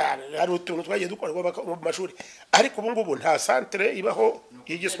 Hari utuntu twagiye dukorwa mu mashuri, ariko ubu ngubu nta centre ibaho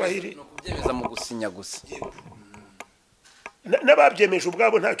y'igiswahili. No kubyemeza mu gusinya gusa. N'ababyemeje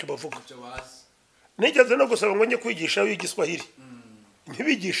ubwabo ntacyo bavuga. Nigeze no gusaba ngo njye kwigisha igiswahili,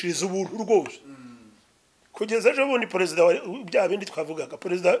 ntibigishirize ubuntu rwose. Kugeza ejo bundi perezida bya bindi twavugaga,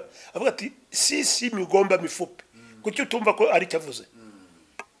 perezida avuga ati sisi migomba mifupe. Kuki utumva ko ari cyavuze?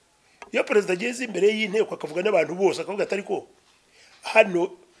 Iyo perezida ageze imbere y'inteko akavuga n'abantu bose akavuga atari ko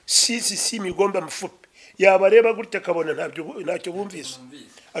hano sisi migomba mifupe, yabareba gutya akabona ntacyo bumvise,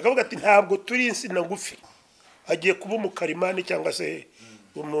 akavuga ati ntabwo turi insina ngufi, agiye kuba umukarimani cyangwa se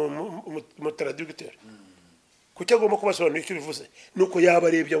umutradicteur. Kuki agomba kubasobanurira icyo bivuze? Nuko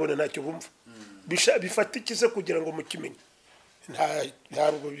yabarebye abona ntacyo bumva. Bifata ikize kugira ngo mukimenye.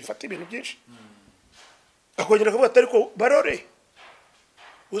 Ntabwo bifata ibintu byinshi. Akongera kuvuga atari ko barore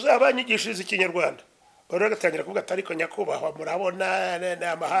uzabanyigishiriza ikinyarwanda. Barore agatangira kuvuga atari ko nyakubahwa murabona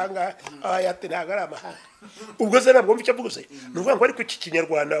n'amahanga ayati ntago ari amahanga. Ubwo ze nabwo mfite avuze nuvuga ngo ariko iki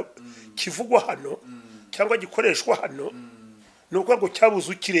kinyarwanda kivugwa hano cyangwa gikoreshwa hano nuko ngo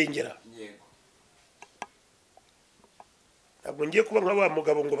cyabuze ukirengera. Ntabwo ngiye kuba nka wa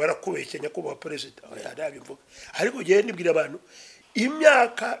mugabo ngo barakubeshya nyakubahwa perezida. Oya ndabivuga. Ariko giye nibwira abantu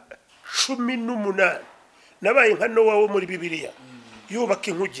imyaka 18 nabaye nka Nowa wo muri Bibiliya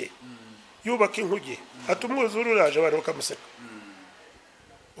yubaka inkuge ati umwuzure uraje abantu bakamuseka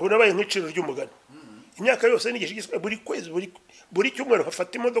ubu nabaye nk'iciro ry'umugani imyaka yose n'igishigiswe buri kwezi buri cyumweru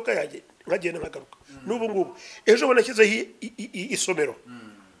hafata imodoka yaje nkagenda nkagaruka n'ubu ngubu ejo banashyizeho isomero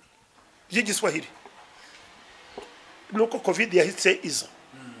ry'igiswahili nuko covid yahitse iza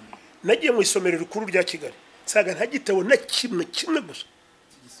nagiye mu isomero rikuru rya Kigali saga nta gitabo na kimwe gusa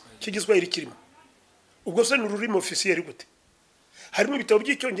cy'igiswahili kirimo ubwo se n'ururimi officiel gute harimo ibitabo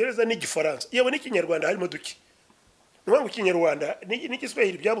by'icyongereza n'igifaransa yewe n'ikinyarwanda harimo duki nwangu kinyarwanda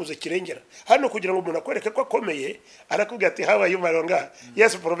n'igiswahili byabuze kirengera hano kugira ngo umuntu akwereke ko akomeye arakubwira ati how are you Malonga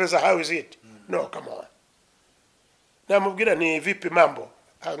yes professor how is it no come on namubwira ni vipi mambo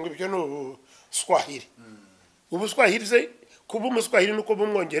hango ibyo no swahili ubu swahili se kuba umuswahili nuko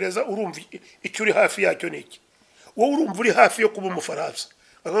bumwongereza urumva icyo uri hafi yacyo niki wowe urumva uri hafi yo kuba umufaransa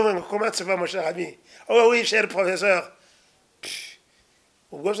ngo comment ça va mon cher ami oh oui cher professeur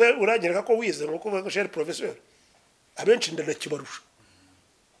ubwo se uragereka ko wize ngo kuvuga cher professeur abenshi ndanakibarusha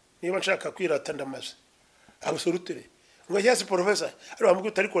niba nshaka kwirata ndamaze absolutely ngo yes professor ari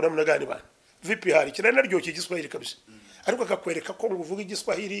bamubwira ariko namnagani bana vipi hari kirana ryo kigiswahili kabisa ariko akakwereka ko nguvuga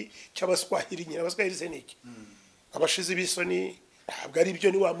igiswahili cy'abaswahili nyine abaswahili se niki abashizi bisoni ntabwo ari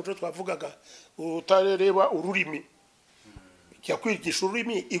byo ni wa muco twavugaga utarereba ururimi cyakwigisha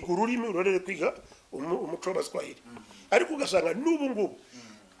ururimi igururimi urorere kwiga umuco w'abaswahili ariko ugasanga n'ubu ngubu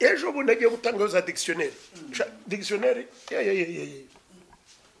ejo bundi agiye gutanga za dictionnaire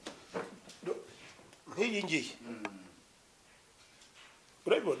nk'iyi ngiyi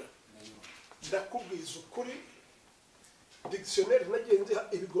urabibona ndakubwiza ukuri dictionnaire nagenze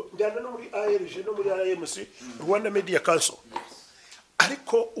ibigo njyana no muri ARG no muri AMC Rwanda Media Council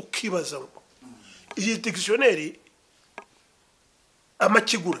ariko ukibaza ngo iyi dictionnaire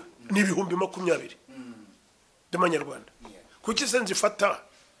amakigura ni 20,000 y'amanyarwanda kuki se nzifata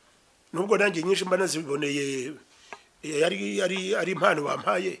nubwo nanjye nyinshi mba naziboneye ari impano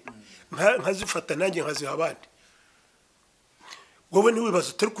bampaye nkazifata nanjye nkaziha abandi wowe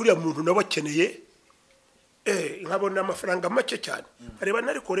niwibaza turi kuriya muntu nabakeneye nkabona amafaranga make cyane areba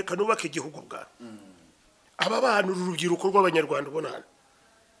nari koreka nubaka igihugu bwa aba bantu urubyiruko rw'abanyarwanda ubona hano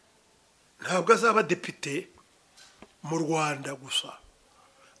ntabwo azaba depite mu Rwanda gusa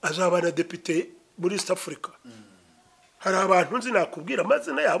azaba na depite muri East Africa hari abantu nzi nakubwira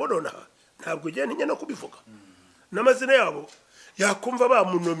amazina yabo nonaha ntabwo ugenda no kubivuga n'amazina yabo yakumva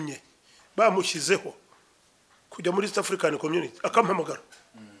bamunomye bamushyizeho kujya muri East African Community akampamagara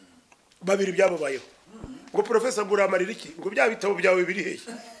babiri byababayeho ngo professor nguramarira iki ngo bya bitabo byawe biri hehe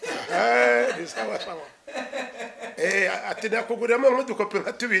sawa ati nakuguramo nk'udukope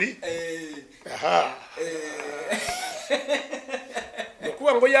nka tubiri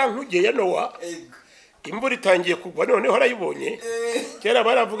kuba ngo yankugiye ya Nowa imvura itangiye kugwa noneho arayibonye kera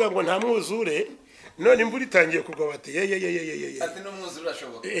baravuga ngo nta mwuzure none imvura itangiye kugwa bati ati no mwuzure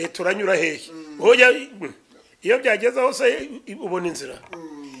urashoboka turanyura hehe hoya iyo byageze hose ubona inzira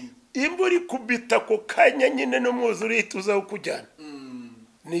imvura ikubita ko kanya nyine no mwuzure ituza ukujyana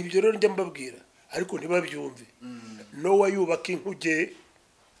nibyo rero njya mbabwira ariko ntibabyumve Nowa yubaka inkuge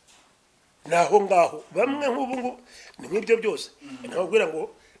naho ngaho bamwe nk'ubu ngo n'ibyo byose ntabwira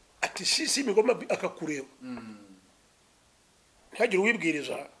ngo ati sisi migoma akakureba ntihagire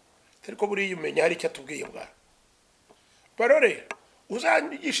uwibwiriza ariko buri yumenya hari icyo atubwiye bwa barore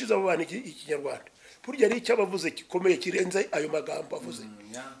uzanyigishiza abo bantu ikinyarwanda burya ari icyo abavuze gikomeye kirenze ayo magambo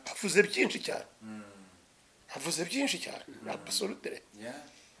avuze byinshi cyane absolument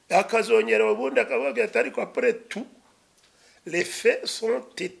akazongera ubundi akavuga ati ariko après tout les faits sont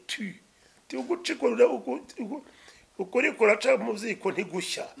têtus ugucikora ukuri kuraca muziko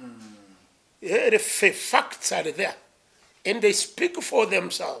ntigushya the facts are there and they speak for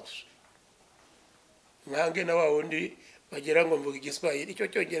themselves ngange na wundi bagira ngo mvuga igiswahili icyo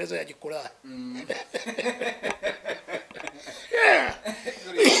cyongereza yagikora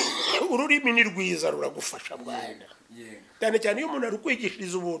ururimi ni rwiza ruragufasha bwana cyane cyane iyo umuntu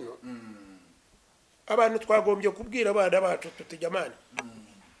arukwigishiriza ubuntu abantu twagombye kubwira abana bacu tutijyamana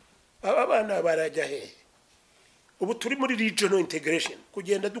aba bana barajya he ubu turi muri regional integration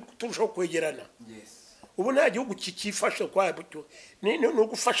kugenda turushaho kwegerana ubu nta gihugu kikifasha kwabyo ni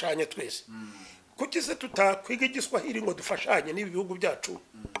ugufashanya twese kuki se tutakwiga igiswahili ngo dufashanye n'ibi bihugu byacu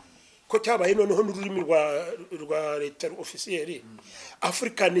ko cyabaye noneho n'ururimi rwa leta officiel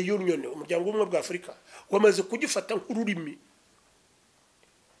African Union umuryango umwe bwa Afrika wamaze kugifata nk'ururimi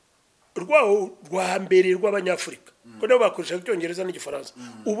rwa mbere rw'abanyafrika ko nabo bakoresha icyongereza n'igifaransa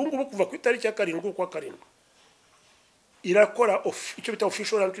ubu ngubu kuva ku itariki ya 7 kwa 7 irakora icyo bita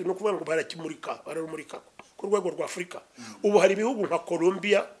official ranking, no kuvuga ngo bararumurika ku rwego rwa Afurika. Ubu hari ibihugu nka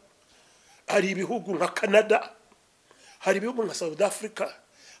Colombia, hari ibihugu nka Canada, hari ibihugu nka South Africa,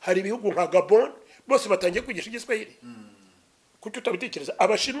 hari ibihugu nka Gabon, bose batangiye kwigisha igiswahili. Kuki utabitekereza?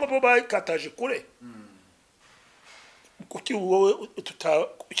 Abashinwa bo bakataje kure. Kuki wowe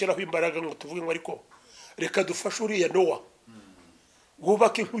tutashyiraho imbaraga ngo tuvuge ngo ariko reka dufashe uriya Noah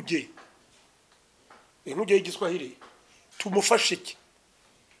wubaka inkuge y'igiswahili, tumufashe iki?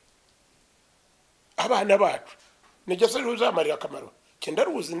 Abana bacu nijye se ruzamarira akamaro.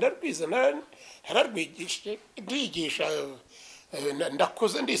 Ndaruzi ndarwiza nararwigishe ndigisha,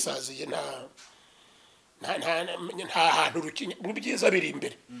 ndakoze ndisaziye, nta hantu rukinya n'ibyiza biri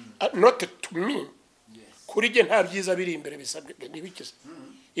imbere. Not to me, kuri je nta byiza biri imbere bisabwe nibikize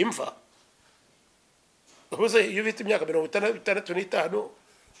imva. Ubuze iyo bita imyaka 65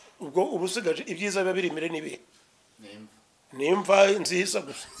 ubwo ubusigaje ibyiza biba biri imbere nibi nimva nziza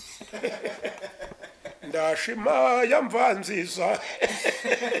gusa. Ndashima yamva nziza.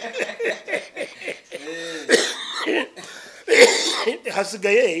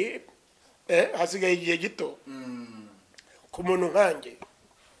 hasigaye igihe gito ku muntu nkanjye.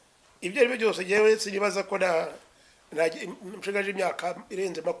 Ibyo ari byo byose yewe sinibaza ko nshigaje imyaka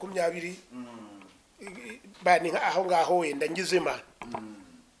irenze 20 bani aho ngaho wenda ngize Imana.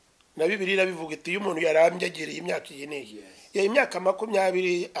 Na Bibiliya bivuga iti umuntu yarambye agiriye imyaka iyi n'iyi, ya imyaka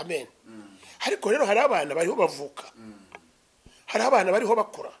 20, amen. Ariko rero hari abana bariho bavuka, hari abana bariho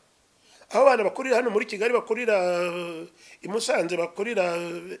bakura. Abo bana bakurira hano muri Kigali, bakurira i Musanze, bakurira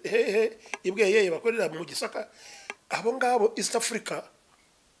ibweye, bakurira mu Gisaka. Abo ngabo East Africa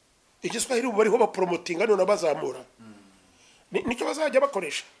igiswahili ubu bariho bapromotinga none bazamura. Nicyo bazajya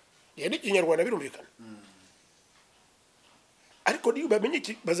bakoresha. N'ikinyarwanda birumvikana. Ariko niyo bamenye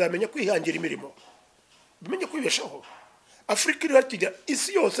iki, bazamenya kwihangira imirimo, bamenye kwibeshaho. Afrika iri hakijya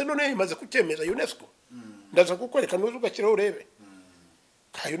isi yose none imaze kucyemeza UNESCO. Ndaza kukwereka nuzo ugakiraho urebe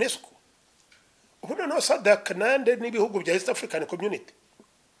ka UNESCO. Ubu no SADC nande n'ibihugu bya East African Community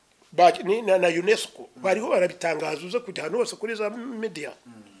na UNESCO bariho barabitangaza uze kujya hano hose kuri za media.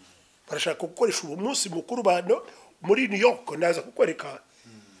 Barashaka gukoresha ubu munsi mukuru bano muri New York. Ndaza kukwereka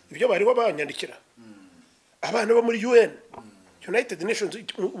ibyo bariho banyandikira. Abana bo muri UN, United Nations,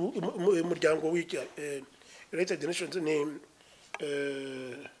 umuryango w'iki United Nations ni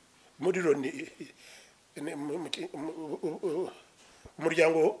muri Loni,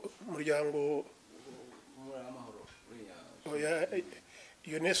 umuryango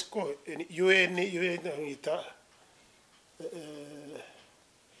UNESCO, UN ita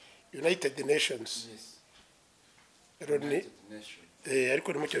United Nations.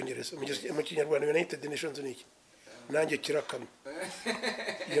 Ariko ni mu Cyongereza, mu Kinyarwanda United Nations ni iki? Nanjye kirakama.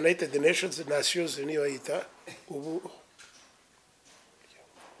 United Nations, Nations niyo yita ubu.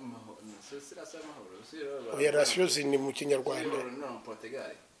 Oya, Nations ni mu Kinyarwanda.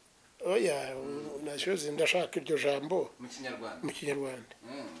 Oya, Nations ndashaka iryo jambo mu Kinyarwanda.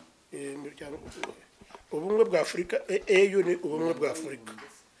 Ubumwe bwa Afurika, EU ni ubumwe bwa Afurika,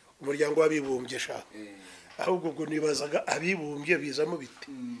 umuryango w'abibumbye shaka. Ahubwo ngo nibazaga abibumbye bizamo biti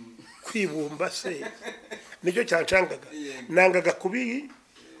kwibumba se nicyo cyancangaga. Nangaga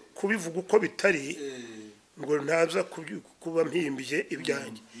kubivuga uko bitari, ngo ntaza kuba mpimbye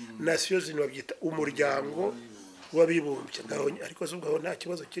ibyanjye. Nations ni babyita umuryango w'abibumbye. Ariko se ubwo nta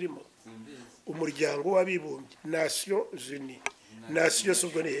kibazo kirimo. Umuryango w'abibumbye, Nations Unies. Nations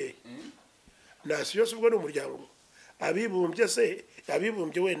ubwo ni hehe? Nations ubwo ni umuryango. Abibumbye se,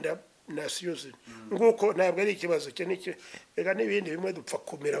 abibumbye wenda Nations nguko ntabwo ari ikibazo cye n'iki. Ega n'ibindi bimwe dupfa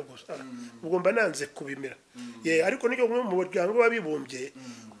kumera gusa. Ubwo mba nanze kubimera. Ariko nicyo mu muryango w'abibumbye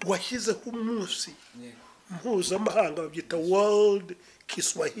washyizeho umunsi mpuzamahanga babyita World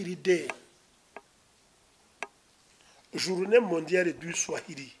Kiswahili Day, Journée mondiale du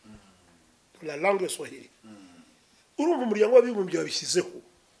Swahili, la langue swahili. Urumva umuryango w'abibumbye wabishyizeho.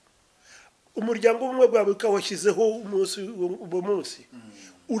 Umuryango w'ubumwe bwa Afurika washyizeho uwo munsi.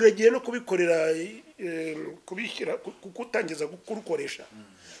 Uragiye no kubikorera, kubishyira kukutangiza kurukoresha.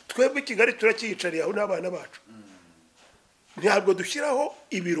 Twebwe Kigali turacyicariye aho n'abana bacu. Ntabwo dushyiraho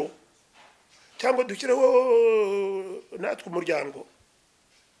ibiro cyangwa dushyiraho natwe umuryango,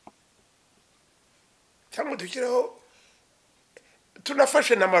 cyangwa dushyiraho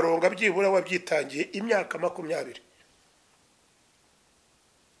tunafashe n'amaronga byibura wabyitangiye imyaka 20.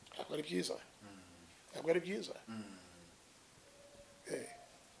 Ntabwo ari byiza, ntabwo ari byiza.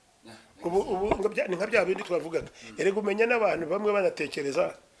 Ubu ni nka bya bindi twavugaga. Erega umenya n'abantu bamwe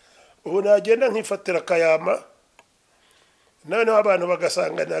banatekereza ubu nagenda nkifatira akayama, noneho abantu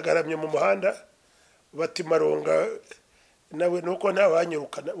bagasanga nagaramye mu muhanda bati maronga nawe nuko nta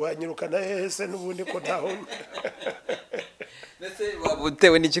wanyirukana hese n'ubundi ko ntaho ndetse waba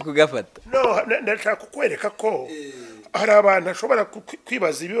utewe n'iki kugafata no ndashaka kukwereka ko hari abantu ashobora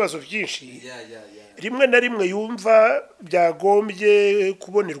kwibaza ibibazo byinshi rimwe na rimwe yumva byagombye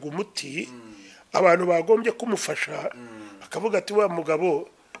kubonerwa umuti abantu bagombye kumufasha akavuga ati wa mugabo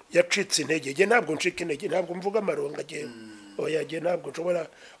yacitse intege nge ntabwo ncika intege ntabwo mvuga amaronga nge oya nge ntabwo nshobora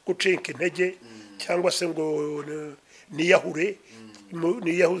gucika intege cyangwa se ngo niyahure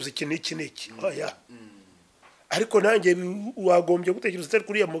niyahuze iki n'iki n'iki oya ariko nanjye wagombye gutekereza utari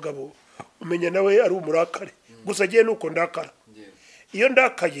kuriya mugabo umenya nawe ari umurakare gusa agiye nuko ndakara iyo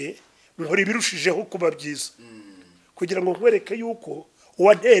ndakaye nkora ibirushijeho kuba byiza kugira ngo nkwereke yuko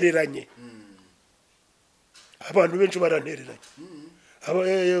wantereranye abantu benshi barantereranye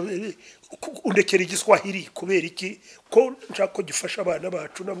undekera igiswahili kubera iki ko nshaka ko gifasha abana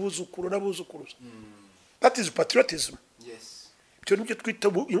bacu n'abuzukuruza that is patriotism byo nibyo twita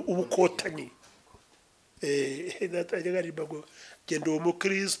ubukotanyi natagaribago genda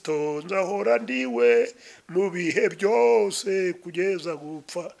umukristo nzahora ndiwe mu bihe byose kugeza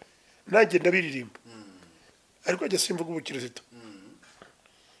gupfa nanjye ndabiririmba ariko ajya simvuga ubukristo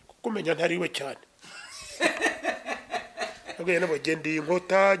kuko umenya ntariwe cyane nabwo nabagenda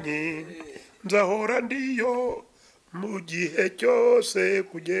inkotanyi nzahora ndiyo mu gihe cyose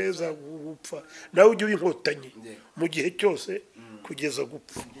kugeza gupfa nawe ujye inkotanyi mu gihe cyose kugeza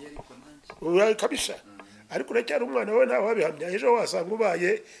gupfa kabisa ariko uracyari umwana we ntawe wabihamya ejo wasanga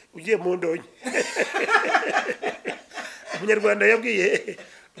ubaye ugiye mu ndonyi umunyarwanda yabwiye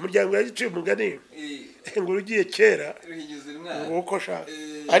umuryango yagiye umugani ngo ugiye kera nguko shaka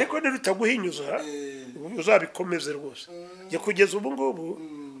ariko nirutaguhinyuza uzabikomeze rwose ye kugeza ubu ngubu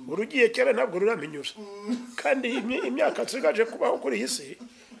urugiye kera ntabwo ruraminyuza kandi imyaka nsigaje kubaho kuri iyi si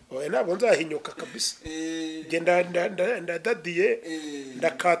ntabwo nzahinyuka kabisa ndadadiye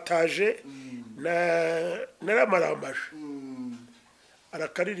ndakataje naramaramaje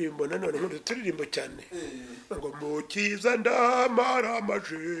arakaririmbo nanone nk'udu turirimbo cyane ngo mukiza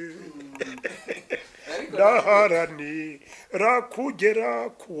ndamaramaje ndaharanira kugera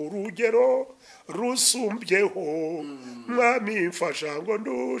ku rugero rusumbyeho mwami mfasha ngo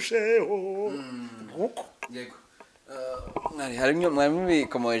ndusheho nguko yego mwari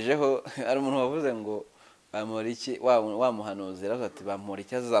bikomojeho hari umuntu wavuze ngo bamuriki wamuhanuzi ati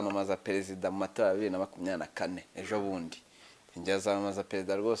bamuriki azamamaza perezida mu matora ya 2024 ejo bundi njye azamamaza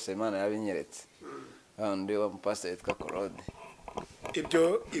perezida rwose Imana yabinyeretse kandi wa mupasiteri yitwa Claude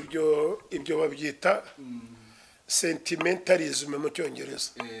ibyo babyita sentimentalism mu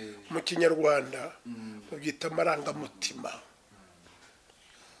cyongereza mu kinyarwanda babyita amarangamutima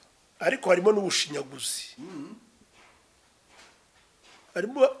ariko harimo n'ubushinyaguzi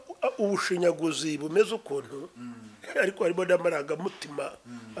harimo ubushinyaguzi bumeze ukuntu ariko harimo n'amarangamutima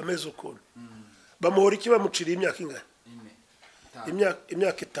ameze ukuntu bamuhora iki bamuciriye imyaka ingana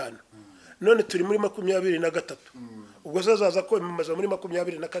imyaka 5 none turi muri 23 ubwo zazaza ko imamaza muri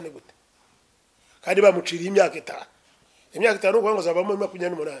 24 gute kandi bamuciriye imyaka 5 imyaka 5 ubwo ngo zaba muri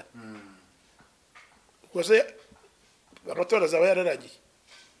 28 ubwo se amatora zaba yararangiye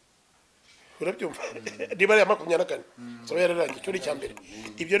urabyumva niba ari 24 zaba yararangiye cyo ni cyambere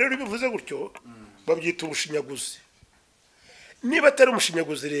ibyo rero bivuze gutyo babyita ubushinyaguzi niba atari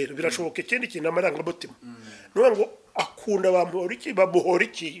umushinyaguzi rero birashoboka ikindi kintu amarangamutima no ngo akunda bamuhora iki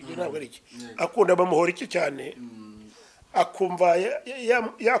ntabwo ari iki akunda bamuhora iki cyane akumva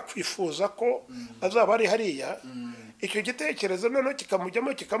yakwifuza ko azaba ari hariya icyo gitekerezo none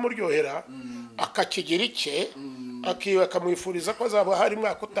kikamujyamo kikamuryohera akakigira icye akamwifuriza ko azaba hari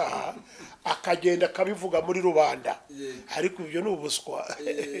mwaka utaha akagenda akabivuga muri rubanda ariko ibyo ni ubuswa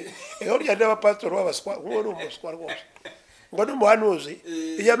eho ryanda abapastori babaswa ngo ni umuswa rwose ngo n'umuhanuzi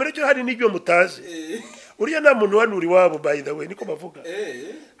iyambere cyo hari n'ibyo mutazi uriya nta muntu wanuri wabo by the way niko bavuga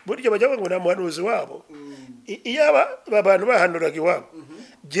buryo bajya ngo nta muhanuzi wabo iyo abantu bahanuraga iwabo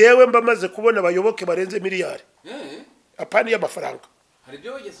jewe mba maze kubona abayoboke barenze miliyari apani y'amafaranga hari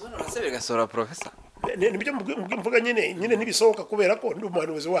ibyo wigeze ubona urasebera gasora professor nibyo mvuga nyine nibisohoka kubera ko ndi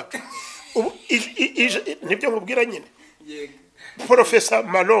umuhanuzi wacu nibyo nkubwira nyine Professor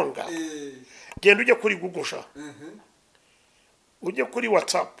Malonga genda ujye kuri Google sha ujye kuri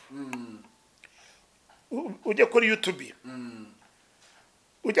WhatsApp ujye kuri YouTube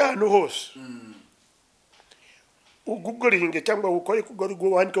ujye ahantu hose ugoogling cyangwa ukore kugura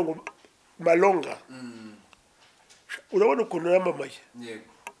wandike ngo Malonga urabona ukuntu yamamaye yego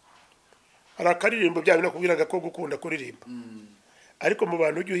arakaririmbo byawe nakubwiraga ko gukunda kuririmba ariko mu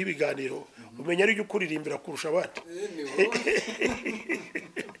bantu ujye ibiganiro umenya ari ujye kuririmbira kurusha abandi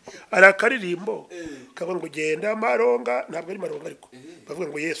ari akaririmbo kavuga ngo genda maronga, ntabwo ari maronga ariko bavuga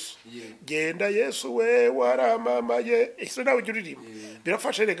ngo Yesu genda Yesu we waramamaye, ese nawe ujya uririmba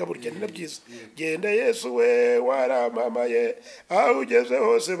birafasha rega burya ni nabyiza. Genda Yesu we waramamaye, aho ugeze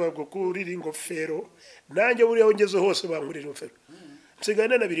hose bagukurira ingofero, nanjye buriya aho ngeze hose bankurira ingofero.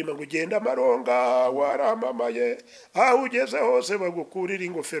 Nsigana na birima ngo genda maronga waramamaye, aho ugeze hose bagukurira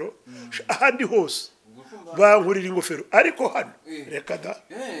ingofero, ahandi hose bankurira ingofero, ariko hano reka da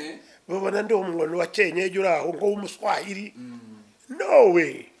babona ndi umuntu wa Kenya uraho ngo umuswahili. No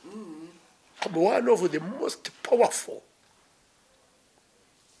way. I'm one of the most powerful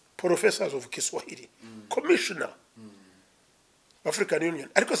professors of Kiswahili, commissioner African Union,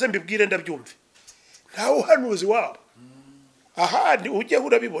 ariko se mbibwire ndabyumve ntawe uhanuzi wabo ahandi ujye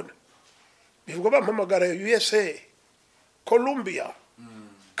urabibona. Bivuga bampamagara USA, Colombia,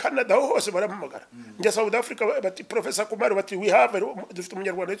 Canada, hose barampamagara. Njya South Africa bati Professor Kumaro bati we have dufite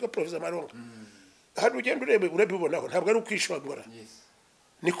umunyarwanda witwa Professor Maronga. Hano ugenda urabibonaho, ntabwo ari ukwishongora.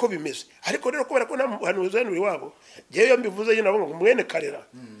 Niko bimeze. Ariko rero kubera ko nta muhanuzi w'uri wabo, jewe mbivuze nyine ngo mwene Karera.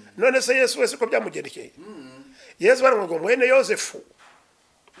 None se Yesu wese ko byamugendekeye. Yesu baramwe ngo mwene Yosefu.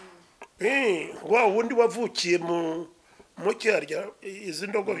 Wa wundi wavukiye mu cyarya izi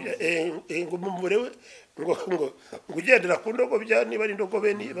ndogobya ngo mumurewe ngo ugendera ku ndogobya, niba ari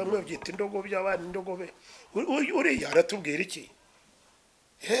indogobe ni bamwe babyita indogobya, abandi indogobe. Uriya aratubwira iki?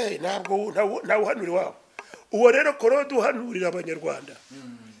 Ntabwo uhanurira wabo. Uwo rero korode uhanurira abanyarwanda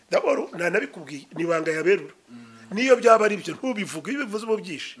ndaboro nanabikubwiye nibanga yaberura, niyo byaba ari byo ntubivuge, ibivuze mu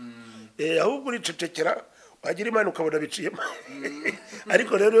byinshi ahubwo uricecekera wagira Imana ukabona biciyemo.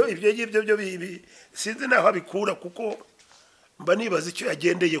 Ariko rero ibyo ngibyo byo sinzi naho abikura, kuko mba nibaza icyo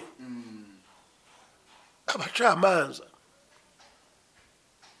yagendeyeho.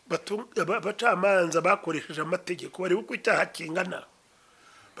 abacamanza bakoresheje amategeko bari uko icyaha kingana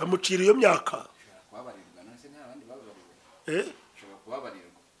bamucira iyo myaka,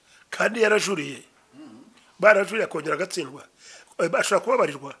 kandi yarajuriye, barajuriye akongera agatsindwa, bashobora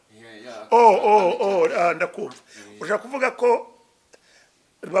kubabarirwa. Ndakumva ushaka kuvuga ko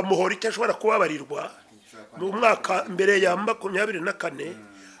bamuhora icyo ashobora kubabarirwa mu mwaka mbere ya 24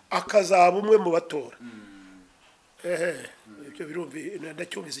 akazaba umwe mu batora. Ibyo birumvi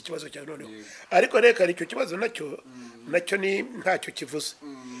ndacyumvise ikibazo cya noneho, ariko reka icyo kibazo nacyo ni ntacyo kivuze.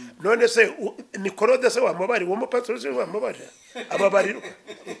 None se ni korode se wamubari wo mupastor se wamubari ababarirwa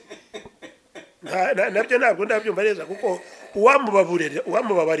nabyo ntabwo ndabyumva neza, kuko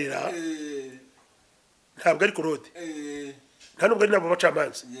uwamubabarira ntabwo ari korode, nta nubwo ari nabo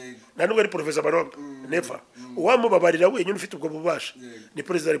bacamanza, nta nubwo ari Professor Maronga, never. Uwamubabarira wenyine ufite ubwo bubasha ni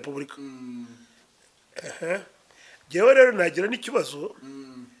Perezida wa Repubulika. Jewe rero nagira n'ikibazo,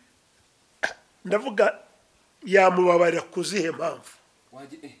 ndavuga yamubabarira kuzihe mpamvu.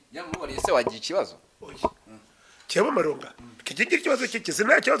 Yamubariye se wagiye ikibazo? Cyangwa Maronga kigira ikibazo cy'ikize,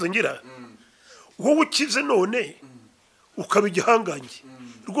 nta kibazo ngira. Wowe ukize none ukaba igihanganye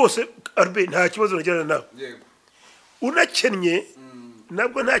rwose arbe, nta kibazo nagira nawe. Unakennye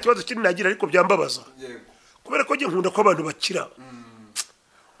nabwo nta kibazo kindi nagira, ariko byambabaza kubera ko nkunda ko abantu bakira.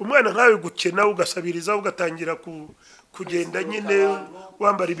 Umwana nkawe gukena ugasabiriza ugatangira kugenda nyine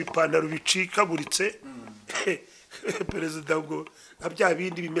wambara ibipantaro bicikaguritse, perezida ubwo nka bya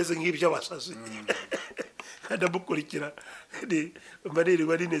bindi bimeze nk'ibyo abasazi ndamukurikira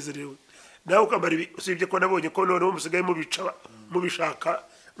mbarirwa ninezerewe. Nawe ukambara usibye ko nabonye ko noneho musigaye mubishaka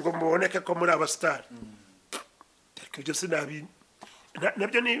ngo muboneke ko muri abastar. Ibyo sinabi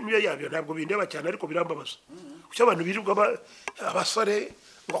nabyo niyo yabyo ntabwo bindeba cyane, ariko birambabaza kuko abantu birirwa abasore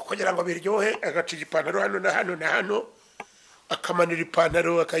ngo kugira ngo biryohe agaca ipantaro hano na hano na hano, akamanira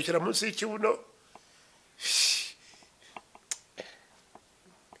ipantaro akayishyira munsi y'ikibuno.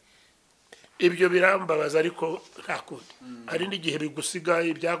 Ibyo birambabaza, ariko ntakundi hari n'igihe bigusiga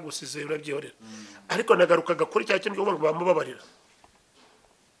ibyagusize urabyihorera. Ariko nagarukaga kuri cya kintu ngo bamubabarira.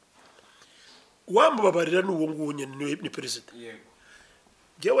 Wamubabarira n'uwo nguwo nyine ni perezida.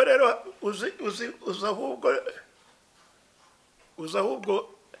 Jewe rero uza ahubwo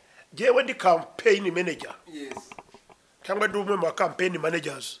jewe ndi campaign manager, cyangwa ndi umwe mu campaign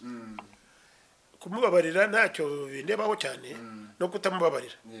managers. Kumubabarira ntacyo bindebaho cyane no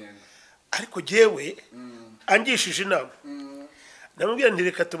kutamubabarira, ariko jewe angishije inama ndamubwira nti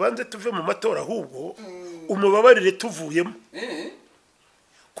reka tubanze tuve mu matora, ahubwo umubabarire tuvuyemo.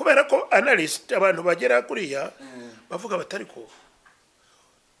 Kubera ko analyst abantu bagera kuriya bavuga batari ko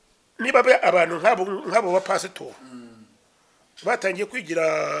niba abantu nk'abo ba pastor batangiye kwigira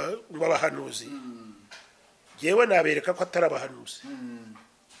ngo abahanuzi, yewe nabereka ko atari abahanuzi,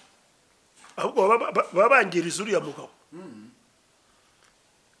 ahubwo babangiriza uriya mugabo.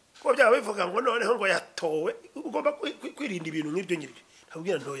 ko byaba bivuga ngo noneho ngo yatowe ugomba kwirinda ibintu nk'ibyo ngibyo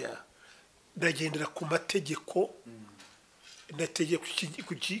ntabwira ntoya ndagendera ku mategeko ndategeka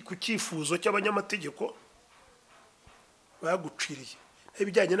ku cyifuzo cy'abanyamategeko baguciriye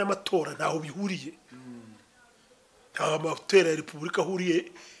ibijyanye n'amatora ntaho bihuriye nta matora ya repubulika ahuriye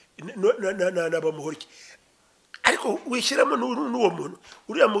n'abamuhorike ariko wishyiramo n'uwo muntu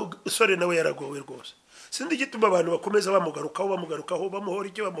uriya musore nawe yaragowe rwose sindi gituma abantu bakomeza bamugarukaho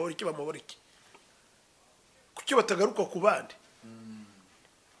bamuhorike kuki batagaruka ku bandi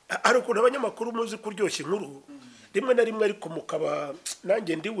ari ukuntu abanyamakuru muzi kuryoshya inkuru rimwe na rimwe ariko mukaba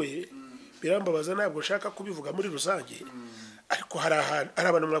nanjye ndiwe birambabaza ntabwo nshaka kubivuga muri rusange ariko hari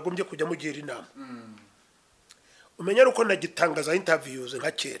abantu mwagombye kujya mugira inama umenya uko nagitangaza interviews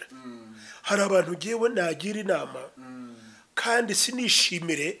nka kera hari abantu ugiyewe nagira inama kandi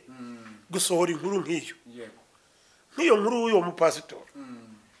sinishimire gusohora inkuru nk'iyo nkuru y'uwo mupasitori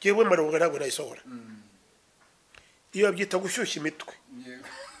yewe maronga ntabwo nayisohora iyo babyita gushyushya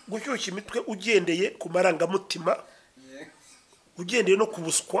imitwe ugendeye ku marangamutima ugendeye no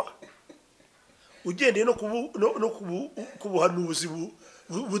kubuswa ugendeye no ku buhanuzi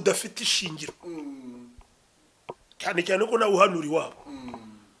budafite ishingiro cyane cyane ko nawe uhanura iwabo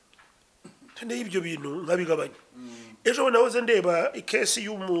kandi ibyo bintu nkabigabanya ejo nahoze ndeba ikesi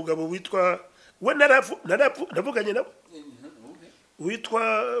y'umugabo witwa we navuganye nawe witwa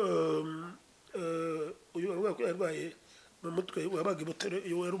uyu yarwaye mu mutwe wabaga ibutero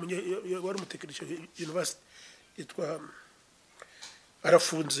wari umutekinisha university yitwa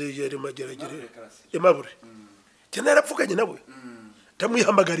arafunze yari mageragere yamabure cyane yarapfuganye nawe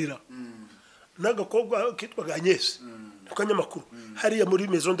ndamwihamagarira n'agakobwa kitwaga Agnes n'akanyamakuru hariya muri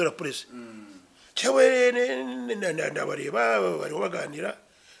maison de la presse cyewe ndabareba bari baganira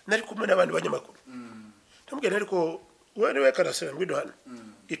nari kumwe n'abandi banyamakuru ndamubwira ariko we karasira ngwido hano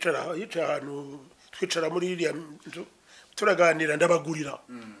yicara ahantu twicara muri iriya nzu turaganira ndabagurira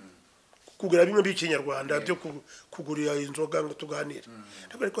kugura bimwe by'ikinyarwanda byo kugurira inzoga ngo tuganire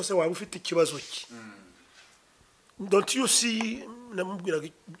ariko se waba ufite ikibazo ki don't you see namubwira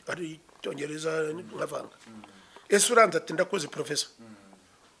ari cyongereza nkavanga ese uranze ati ndakoze professor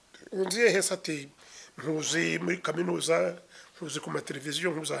unziye hese ati ntuzi muri kaminuza ntuzi ku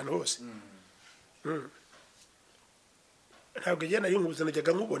mateleviziyo ntuzi ahantu hose ntabwo njye nari nkubuze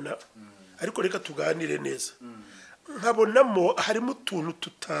najyaga nkubona ariko reka tuganire neza nkabonamo harimo utuntu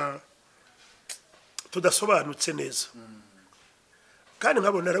tudasobanutse neza kandi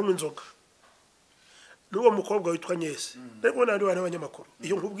nkabona aranywa inzoga n'uwo mukobwa witwa Nyese ariko n'abandi bana b'abanyamakuru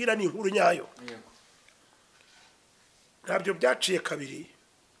iyo nkubwira ni inkuru nyayo ntabyo byaciye kabiri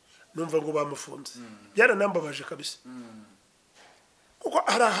numva ngo bamufunze byaranambabaje kabisa kuko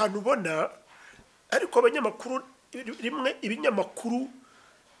hari ahantu ubona ariko abanyamakuru rimwe ibinyamakuru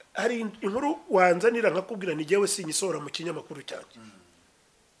hari inkuru wanzanira nkakubwira ni jewe sinyisohora mu kinyamakuru cyanjye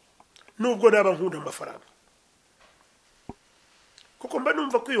nubwo naba nkunda amafaranga kuko mba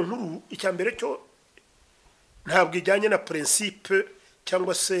numva ko iyo nkuru icyambere cyo ntabwo ijyanye na principe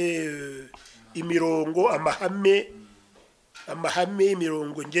cyangwa se imirongo amahame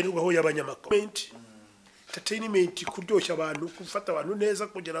imirongo ngenderwaho y'abanyamakuru entertainment kuryoshya abantu gufata abantu neza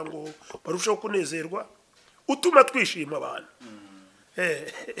kugira ngo barusheho kunezerwa utuma twishima abantu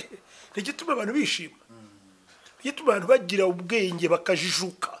ntigituma abantu bishima gituma abantu bagira ubwenge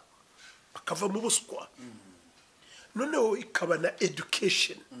bakajijuka bakava mu buswa noneho ikaba na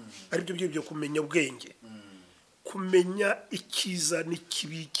education aribyo byo kumenya ubwenge kumenya ikiza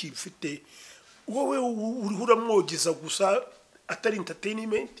n'ikibi kifite wowe urihura mwogeza gusa atari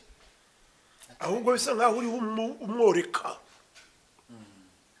entertainment ahubwo bisa nkaho uri umworeka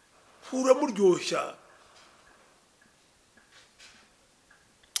uramuryoshya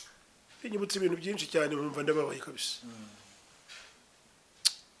binyibutse ibintu byinshi cyane nkumva ndababaye kabisa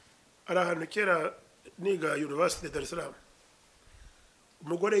ari ahantu kera niga University de Dar es Salaam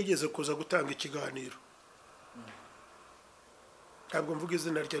umugore yigeze kuza gutanga ikiganiro ntabwo mvuga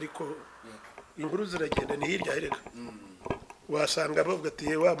izina rye ariko inkuru ziragenda ni hirya hereka wasanga bavuga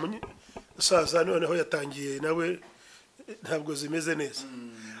ati wa musaza noneho yatangiye nawe ntabwo zimeze neza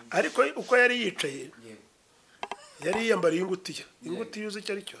ariko uko yari yicaye yari yambariye ingutiya uzi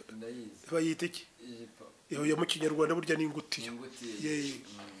icyo ari cyo bayita iki iyo mu kinyarwanda burya ni ingutiya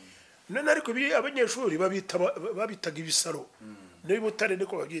none ariko abanyeshuri babitaga ibisaro n'ibutare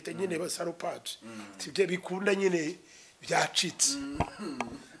niko babyita nyine basaro pads tibye bikunda nyine byacitse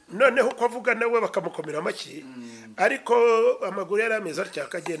noneho uko avuga nawe bakamukomera amashyi ariko amaguru yari ameza atya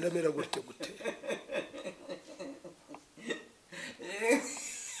akagenda amera gutyo gute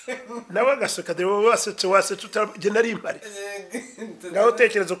nawe agaseka dore wasetse utagenda ari impare ngaho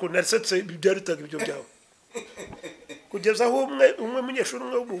tekereza ko narisetse byarutaga ibyo byawe kugeza aho umwe munyeshuri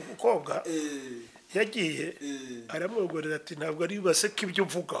umwe w'umukobwa yagiye aramwogorera ati ntabwo ari baseka ibyo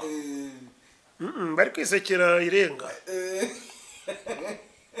uvuga bari kwisekera irenga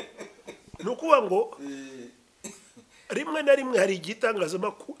nukuba ngo rimwe na rimwe hari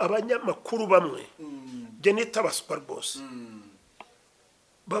igitangazamakuru abanyamakuru bamwe byo nitabaswa rwose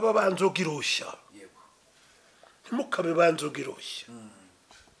baba banzoga irushya ntimukabe banzoga irushya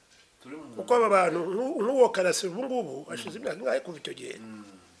kuko aba bantu nk'uwo karasi ubu ngubu hashize imyaka ingahe kuva icyo gihe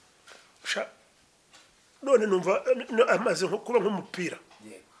none numva amaze nko kuba nk'umupira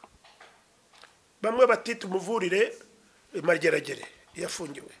bamwe batita umuvurire Mageragere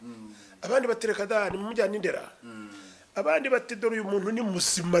yafungiwe abandi batereka dani mumujyana indera abandi bati dore uyu muntu ni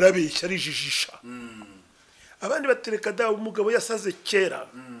muzima arabeshya arijijisha abandi batereka da umugabo yasaze kera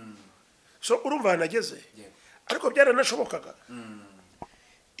so urumva hanageze ariko byaranashobokaga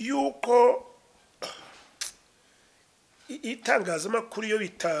yuko itangazamakuru yo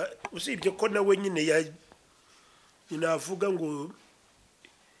bita usibye ko nawe nyine navuga ngo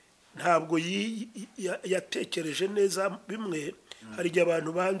ntabwo yatekereje neza bimwe hari igihe abantu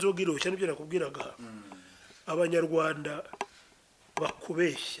banzoga irushya n'ibyo nakubwiraga abanyarwanda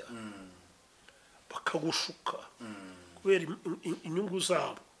bakubeshya bakagushuka kubera inyungu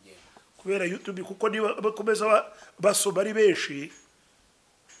zabo kubera YouTube kuko niba bakomeza basoma ari benshi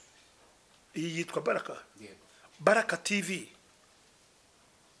iyi yitwa Baraka TV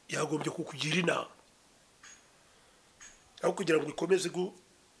yagombye kukugira inama aho kugira ngo ikomeze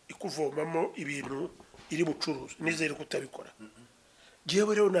ikuvomamo ibintu iri bucuruzi nizere kutabikora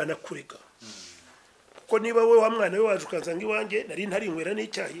jewe rero nanakurega kuko niba we wa mwana we waje ukansanga iwanjye nari ntari inywera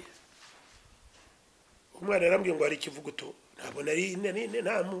n'icyayi umwana yarambwiye ngo hari ikivuguto ntabwo nari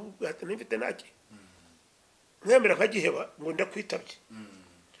nifite naki mwemera nkagiheba ngo ndakwitabye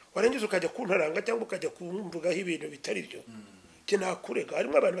warangiza ukajya kuntaranga cyangwa ukajya kumvugaho ibintu bitari byo cye nakurega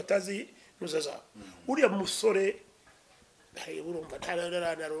harimo abantu batazi nuzaza uriya musore urumva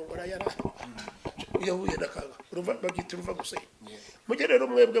ntarararongora yara yahuye nakaga urumva babyita uruva gusa mujye rero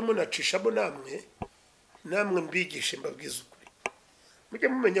mwebwe munacishamo namwe mbigishe mbabwiza ukuri mujye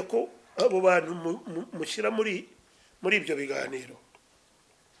mumenya ko abo bantu mushyira muri ibyo biganiro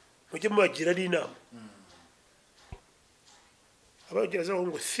mujye mubagira n'inama abagereza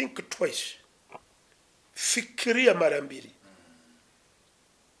ngo think twice fikiria mara mbiri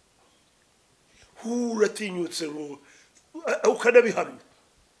uratinyutse ngo ukanabihamya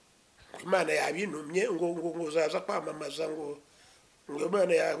imana yabintumye ngo uzaza kwamamaza ngo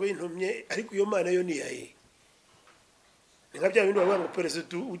imana yabintumye ariko iyo mana yo niyaye ni nka bya bintu bavuga ngo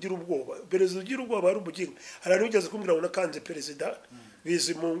perezida ugira ubwoba ari umuginga hari abantu bigeze kumbwira ngo nakanze perezida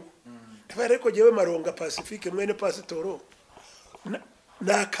Bizimungu ndabaye ariko jewe Maronga Pacifique mwene pasitoro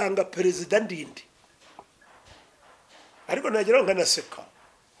nakanga perezida ndindi ariko nageraho nkanaseka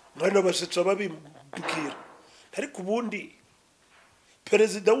mwana basetsa babimbwira ariko ubundi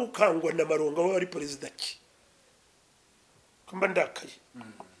perezida ukangwa na Maronga we ari perezida ki kumba ndakaye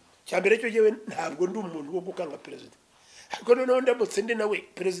cyambere cyo jewe ntabwo ndi umuntu wo gukanga perezida ariko noneho ndamutse ndi nawe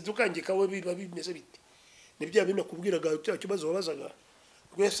perezida ukangika we biba bimeze biti nibyo bino kubwiraga cyo kibazo wabazaga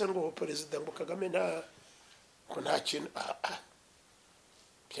gwese ngo perezida ngo Kagame nta kintu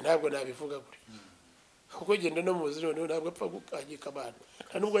ntabwo nabivuga guri kuko genda no muzi noneho ntabwo apfa gukangika abantu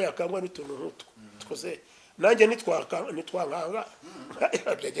nubwo yakangwa n'utuntu nk'utwo twose nanjye nitwankanga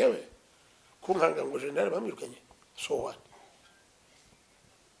byagewe kunkanga ngo general bamwirukanye so what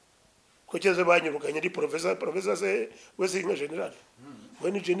kugeze banyirukanye ari professor se wese nka general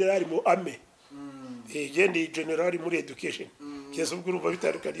we ni general mu ame ndi general muri education kese ubwo urumva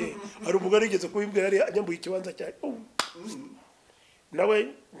bitandukanye ari umugore yigeze kubimbwira ari anyambuye ikibanza cyane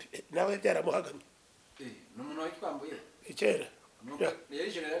nawe byaramuhagamye n'umuntu wakwambuye ikera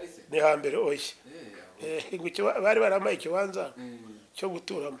yari general se ni hambere oye bari baramaye ikibanza cyo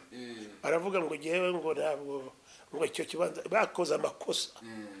guturamo aravuga ngo jewe ngo ntabwo ngo icyo kibanza bakoze amakosa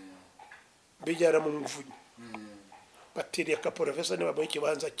bijyana mu muvunyi batiriye ka professor ne babaye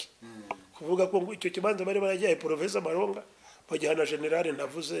ikibanza cye kuvuga ko icyo kibanza bari barajyaye professor Maronga bajyana general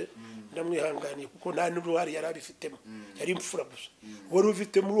ntavuze ndamwihanganiye kuko nta n'uruhari yari abifitemo yari imfura gusa wari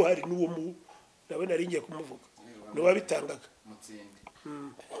ufitemo uruhari n'uwo nawe nari ngiye kumuvuga no wabitangaga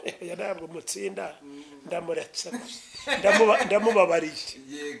ntabwo mutsinda ndamuratsa ndamubabariye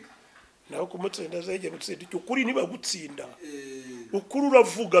yego naho kumutsinda zege mutsinda ukuri niba gutsinda ukuri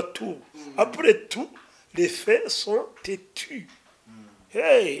uravuga tu après tout les faits sont têtus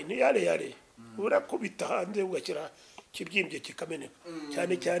ni yare urakubita hanze ugakira kibyimbye kikameneka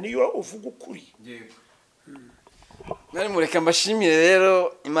cyane iyo uvuga ukuri yego mwari mureka mbashimire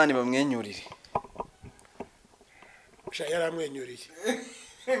rero Imana ibamwenyurire. yaramwenyuriye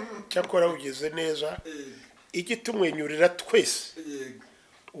cyakora ugeze neza igitumwenyurira twese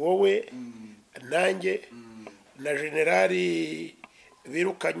wowe nanjye na generali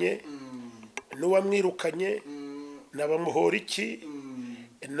birukanye n'uwamwirukanye n'abamuhora iki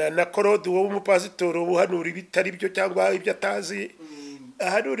na korode wowe umupasitori ubuhanura ibitari byo cyangwa ibyo atazi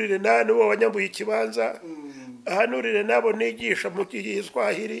ahanurire nane wowe wanyambuye ikibanza ahanurire nabo nigisha mu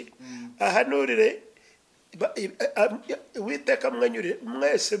Kiswahili ahanurire witeka mwenyurire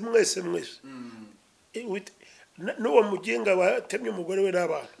mwese n'uwo muginga watemye umugore we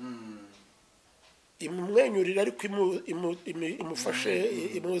n'abana imumwenyurire ariko imufashe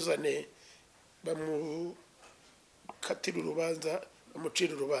imuzane bamukatira urubanza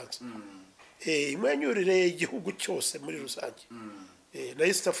bamucira urubanza imwenyurire igihugu cyose muri rusange na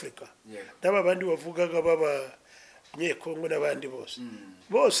East Africa n'aba bandi bavugaga b'abanyekongo n'abandi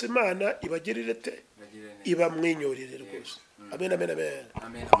bose Imana ibagirire te ibamwenyurire rwose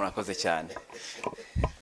amen. Murakoze cyane.